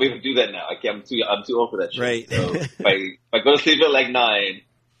I won't be able to do that now. I'm too old for that shit. Right. So if I go to sleep at like 9,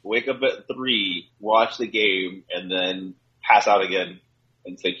 wake up at 3, watch the game, and then pass out again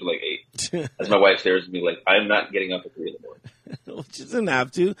and sleep till like 8. As my wife stares at me like, I'm not getting up at 3 in the morning. She doesn't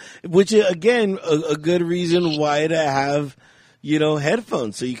have to. Which, again, a good reason why to have,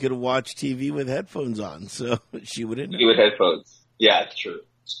 headphones, so you could watch TV with headphones on. So she wouldn't know. TV with headphones. Yeah, it's true.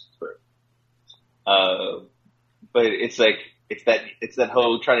 It's true. But it's like, it's that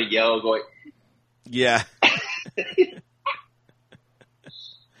whole trying to yell, going, yeah.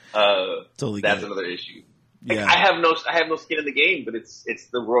 Totally. That's another issue. Yeah. I have no skin in the game, but it's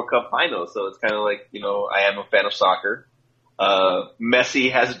the World Cup final, so it's kind of like, I am a fan of soccer.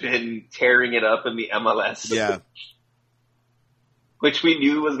 Messi has been tearing it up in the MLS. Yeah. Which we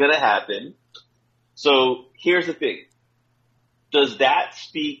knew was going to happen. So here's the thing. Does that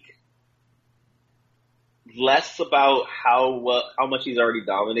speak less about how much he's already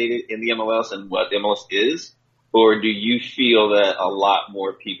dominated in the MLS and what MLS is? Or do you feel that a lot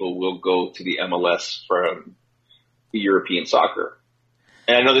more people will go to the MLS from the European soccer?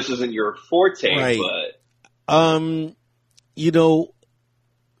 And I know this isn't your forte, right. But I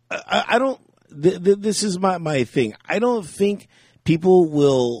don't. This is my thing. I don't think people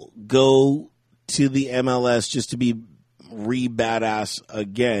will go to the MLS just to be re-badass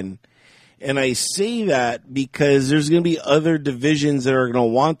again. And I say that because there's going to be other divisions that are going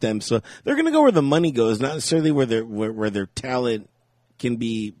to want them. So they're going to go where the money goes, not necessarily where their talent can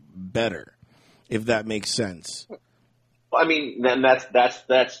be better, if that makes sense. Well, I mean, then that's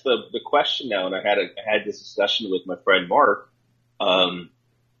the question now. And I had this discussion with my friend Mark.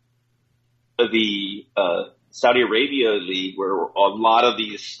 The Saudi Arabia league, where a lot of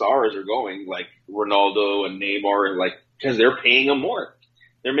these stars are going, like Ronaldo and Neymar, and like, because they're paying them more.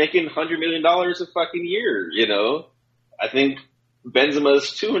 They're making $100 million a fucking year, I think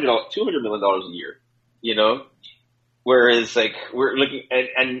Benzema's $200 million a year, Whereas, like, we're looking,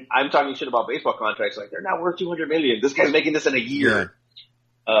 and I'm talking shit about baseball contracts, like, they're not worth $200 million. This guy's making this in a year.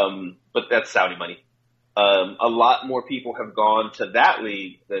 Yeah. But that's Saudi money. A lot more people have gone to that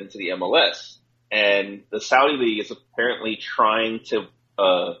league than to the MLS. And the Saudi league is apparently trying to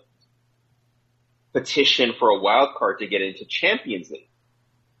petition for a wild card to get into Champions League,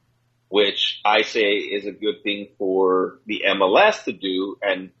 which I say is a good thing for the MLS to do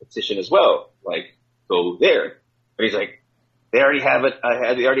and petition as well. Like, go there. But he's like, they already have it.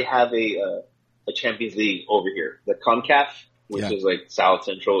 They already have a Champions League over here, the CONCACAF, which is like South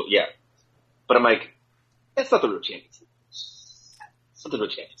Central. Yeah. But I'm like, that's not the real Champions League. It's not the real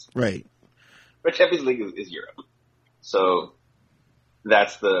Champions League. Right. But Champions League is Europe. So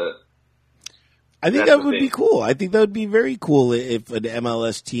that's the. I think that would be cool. I think that would be very cool if an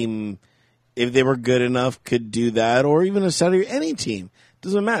MLS team, if they were good enough, could do that, or even a Saudi, any team.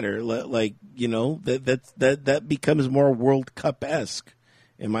 Doesn't matter. Like, that becomes more World Cup-esque,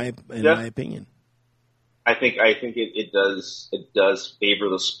 in my opinion. I think it does favor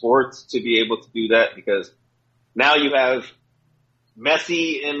the sports to be able to do that, because now you have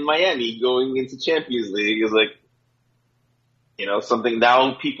Messi in Miami going into Champions League is like, something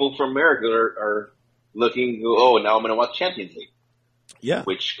now people from America are looking, now I'm going to watch Champions League. Yeah.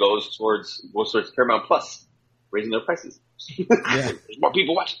 Which goes towards Paramount Plus, raising their prices. Yeah. There's more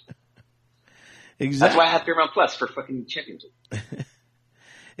people watching. Exactly. That's why I have Paramount Plus for fucking Champions League.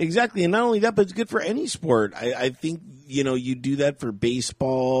 Exactly. And not only that, but it's good for any sport. I think, you do that for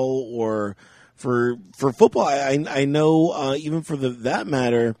baseball or for football. I know, even for that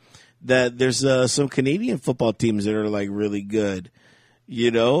matter, that there's some Canadian football teams that are like really good,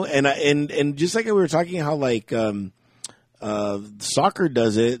 and just like we were talking how like soccer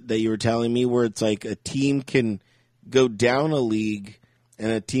does it, that you were telling me, where it's like a team can go down a league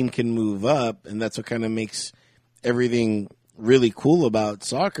and a team can move up, and that's what kind of makes everything really cool about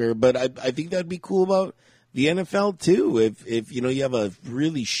soccer. But I think that'd be cool about the NFL too. If you have a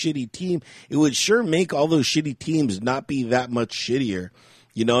really shitty team, it would sure make all those shitty teams not be that much shittier.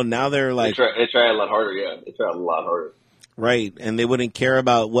 Now they're like... They try a lot harder, yeah. They try a lot harder. Right, and they wouldn't care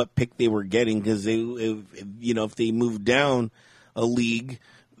about what pick they were getting, because if they moved down a league,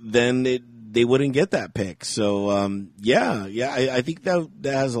 then they wouldn't get that pick. So, I think that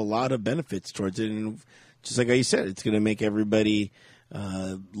has a lot of benefits towards it. And just like you said, it's going to make everybody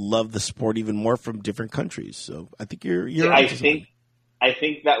love the sport even more from different countries. So I think you're I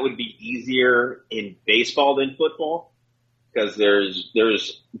think that would be easier in baseball than football. Because there's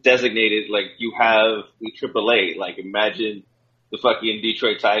designated, like, you have the AAA. Like, imagine the fucking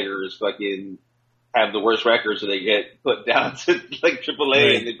Detroit Tigers fucking have the worst record, so they get put down to like AAA,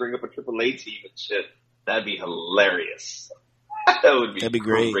 right, and they bring up a AAA team and shit. That'd be hilarious. That'd be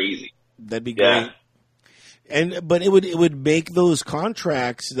great. Crazy. That'd be great. But it would make those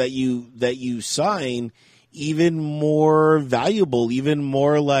contracts that you sign even more valuable, even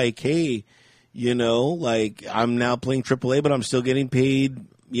more like, hey, like I'm now playing AAA, but I'm still getting paid,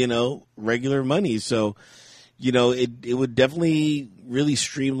 regular money. So, it would definitely really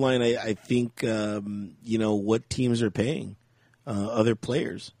streamline, I think, what teams are paying other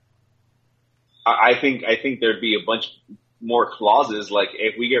players. I think there'd be a bunch more clauses, like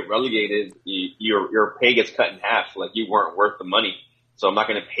if we get relegated, your pay gets cut in half, like you weren't worth the money. So I'm not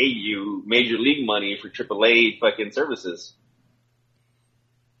going to pay you major league money for AAA fucking services.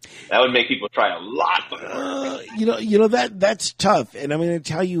 That would make people try a lot harder. That's tough, and I'm going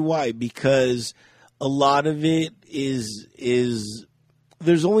to tell you why. Because a lot of it is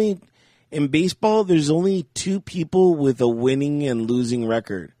there's only in baseball there's only two people with a winning and losing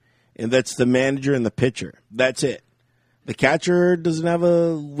record, and that's the manager and the pitcher. That's it. The catcher doesn't have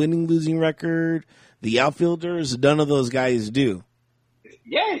a winning losing record. The outfielders, none of those guys do.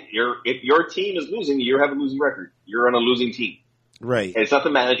 Yeah, if your team is losing, you have a losing record. You're on a losing team. Right. And it's not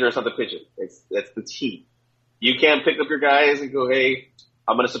the manager, it's not the pitcher. It's the team. You can't pick up your guys and go, hey,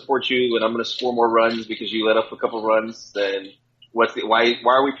 I'm going to support you and I'm going to score more runs because you let up a couple runs. Then why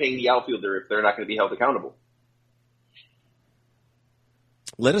are we paying the outfielder if they're not going to be held accountable?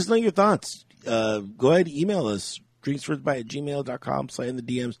 Let us know your thoughts. Go ahead, email us, drinksforthby@gmail.com, slide in the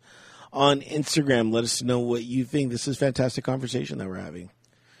DMs on Instagram. Let us know what you think. This is a fantastic conversation that we're having.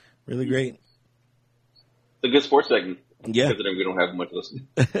 Really great. It's a good sports segment. Yeah. Considering we don't have much listening.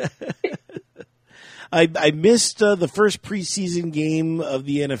 I missed the first preseason game of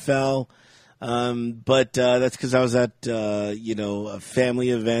the NFL, but that's because I was at a family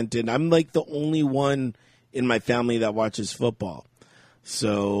event, and I'm like the only one in my family that watches football.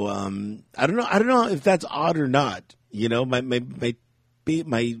 So I don't know if that's odd or not. My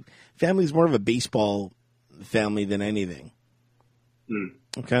family's more of a baseball family than anything.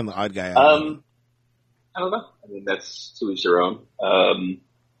 I'm kind of the odd guy. I don't know. I mean, that's to each their own.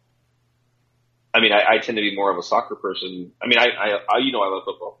 I tend to be more of a soccer person. I mean, I love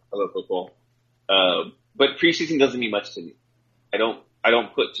football. I love football. But preseason doesn't mean much to me. I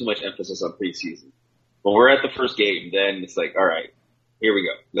don't put too much emphasis on preseason. When we're at the first game, then it's like, all right, here we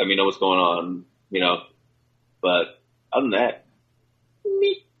go. Let me know what's going on, But other than that,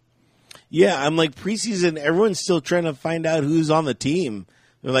 yeah, I'm like preseason. Everyone's still trying to find out who's on the team.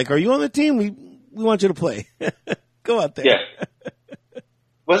 They're like, "Are you on the team? We want you to play. Go out there." Yeah.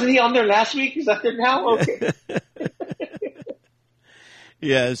 Wasn't he on there last week? He's out there now. Okay.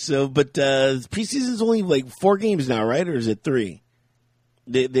 Yeah. So, but preseason's only like 4 games now, right? Or is it 3?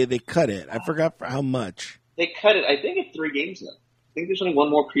 They cut it. I forgot for how much. They cut it. I think it's 3 games now. I think there's only one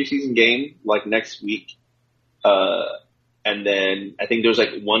more preseason game, like next week. And then I think there's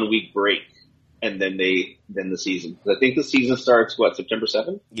like 1 week break, and then the season. I think the season starts September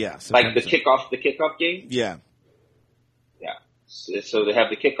 7th? Yeah, September like the 7th. kickoff game. Yeah, yeah. So they have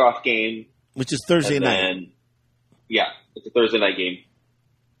the kickoff game, which is Thursday night. Yeah, it's a Thursday night game.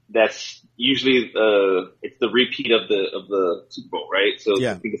 That's usually it's the repeat of the Super Bowl, right? So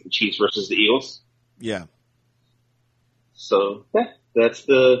yeah. I think it's the Chiefs versus the Eagles. Yeah. So that's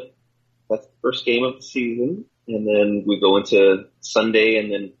the first game of the season. And then we go into Sunday,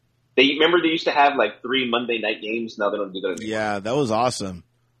 and then they used to have like 3 Monday night games. Now they don't do that anymore. Yeah, that was awesome.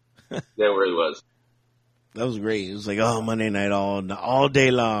 That really was. That was great. It was like, Monday night all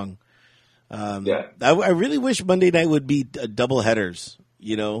day long. Yeah. I really wish Monday night would be double headers.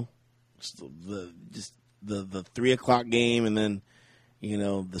 Just the 3 o'clock game, and then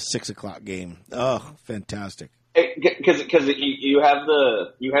the 6 o'clock game. Oh, fantastic. Because you have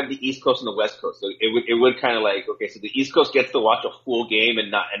the East Coast and the West Coast, so it would kind of like, okay, so the East Coast gets to watch a full game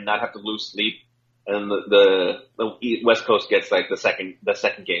and not have to lose sleep, and the West Coast gets like the second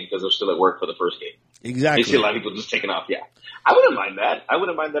game because they're still at work for the first game. Exactly. You see a lot of people just taking off. Yeah, I wouldn't mind that. I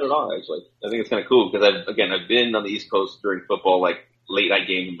wouldn't mind that at all. Actually, I think it's kind of cool because I've been on the East Coast during football, like late night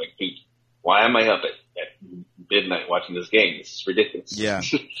games. I'm like, dude, why am I up at midnight watching this game? This is ridiculous. Yeah.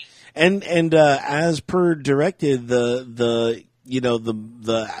 And as per directed, the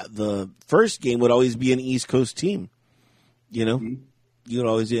first game would always be an East Coast team. Mm-hmm. You would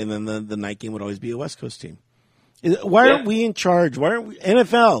always, and then the night game would always be a West Coast team. Why aren't we in charge? Why aren't we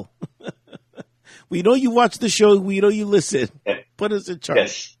NFL? We know you watch the show. We know you listen. Yeah. Put us in charge.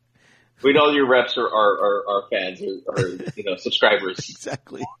 Yes. We know your reps are fans or subscribers.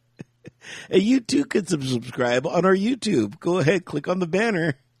 Exactly. And you too could subscribe on our YouTube. Go ahead, click on the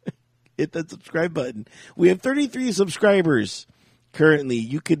banner. Hit that subscribe button. We have 33 subscribers currently.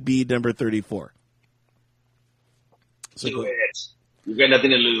 You could be number 34. So do it. You've got nothing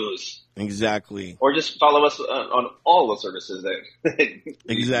to lose. Exactly. Or just follow us on all the services that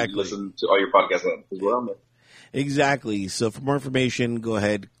Exactly. you listen to all your podcasts on, because we're on there. Exactly. So for more information, go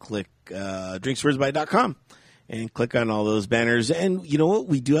ahead, click drinkswordsby.com and click on all those banners. And you know what?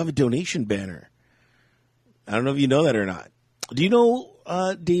 We do have a donation banner. I don't know if you know that or not. Do you know,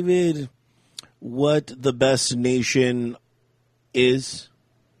 David, what the best nation is?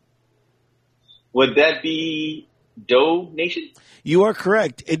 Would that be Doe Nation? You are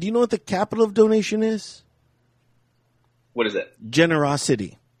correct. And do you know what the capital of donation is? What is that?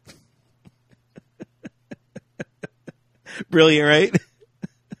 Generosity. Brilliant, right?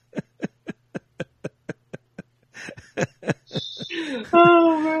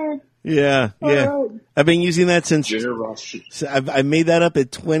 Oh, man. Yeah. Right. I've been using that since. Generosity. I made that up in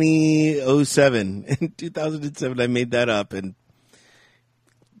 2007. In 2007, I made that up, and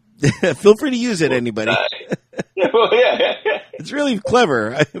feel free to use it, anybody. Well, yeah. It's really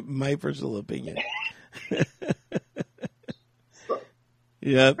clever. My personal opinion.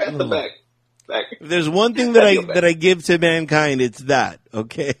 Yeah. Press the back. If there's one thing that I give to mankind, it's that.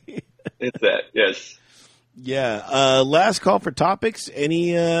 Okay. It's that. Yes. Yeah. Last call for topics.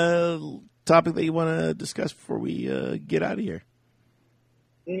 Any topic that you want to discuss before we get out of here?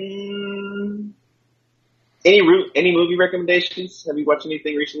 Any movie recommendations? Have you watched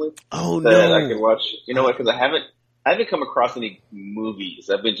anything recently? Oh that no, I can watch. You know what? Because I haven't come across any movies.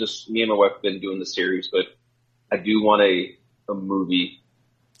 I've been me and my wife have been doing the series, but I do want a movie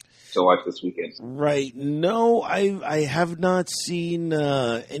to watch this weekend. Right. No, I have not seen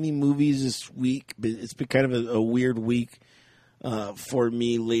any movies this week. But it's been kind of a weird week for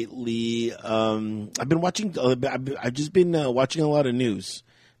me lately. I've been watching. I've just been watching a lot of news.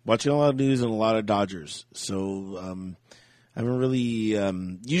 Watching a lot of news and a lot of Dodgers. So I haven't really.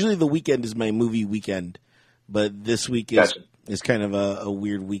 Usually the weekend is my movie weekend, but this week is kind of a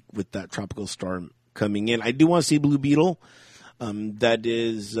weird week with that tropical storm coming in. I do want to see Blue Beetle.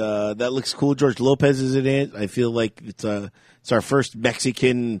 That looks cool. George Lopez is in it. I feel like it's our first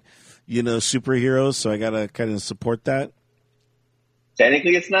Mexican, superhero. So I gotta kind of support that.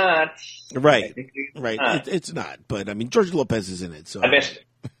 Technically, it's not. Right. It's not. But I mean, George Lopez is in it. So I guess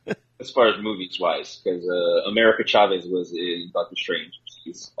as far as movies wise, because America Chavez was in Doctor Strange.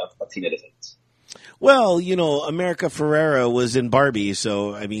 She's Latina descent. Well, America Ferrera was in Barbie.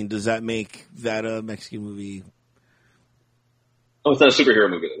 So I mean, does that make that a Mexican movie? Oh, it's not a superhero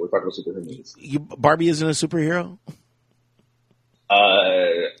movie. We're talking about superhero movies. Barbie isn't a superhero?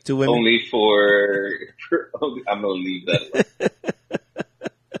 To women? Only for I'm going to leave that alone.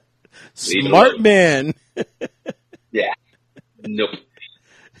 Smart man. Yeah. Nope.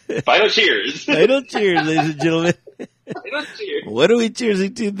 Final cheers. Final cheers, ladies and gentlemen. Final cheers. What are we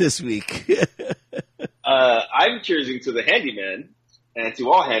cheersing to this week? I'm cheersing to the handyman and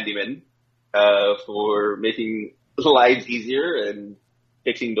to all handymen for making lives easier and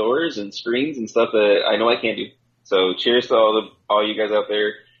fixing doors and screens and stuff that I know I can't do. So cheers to all you guys out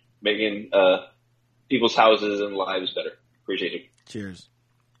there making people's houses and lives better. Appreciate you. Cheers.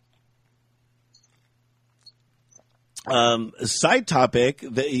 A side topic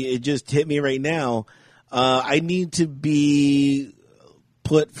that it just hit me right now. I need to be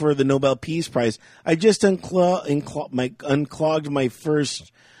put for the Nobel Peace Prize. I just unclogged my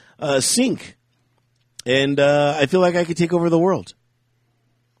first sink. And I feel like I could take over the world.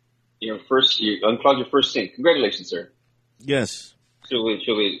 You unclogged your first sink. Congratulations, sir. Yes. Truly,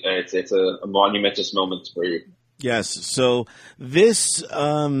 it's a monumentous moment for you. Yes. So this,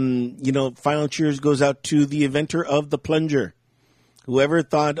 final cheers goes out to the inventor of the plunger. Whoever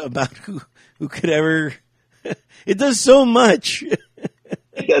thought about who could ever. It does so much.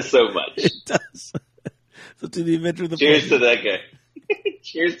 It does so much. It does. So to the inventor of the cheers plunger. to that guy.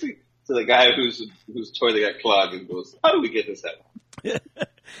 Cheers to the guy whose toilet got clogged and goes, how do we get this out?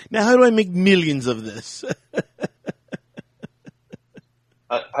 Now, how do I make millions of this?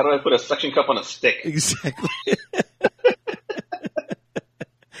 How do I put a suction cup on a stick? Exactly.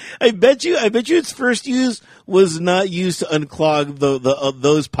 I bet you its first use was not used to unclog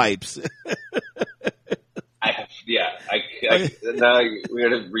those pipes. Now we got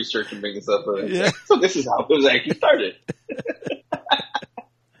to research and bring this up. Yeah. So this is how it was actually started.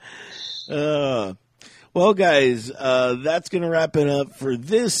 Well, guys, that's going to wrap it up for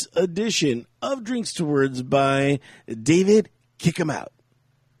this edition of Drinks to Words by David. Kick 'em out.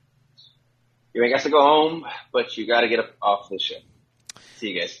 You ain't got to go home, but you got to get up off the ship. See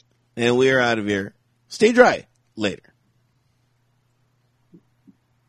you guys. And we are out of here. Stay dry. Later.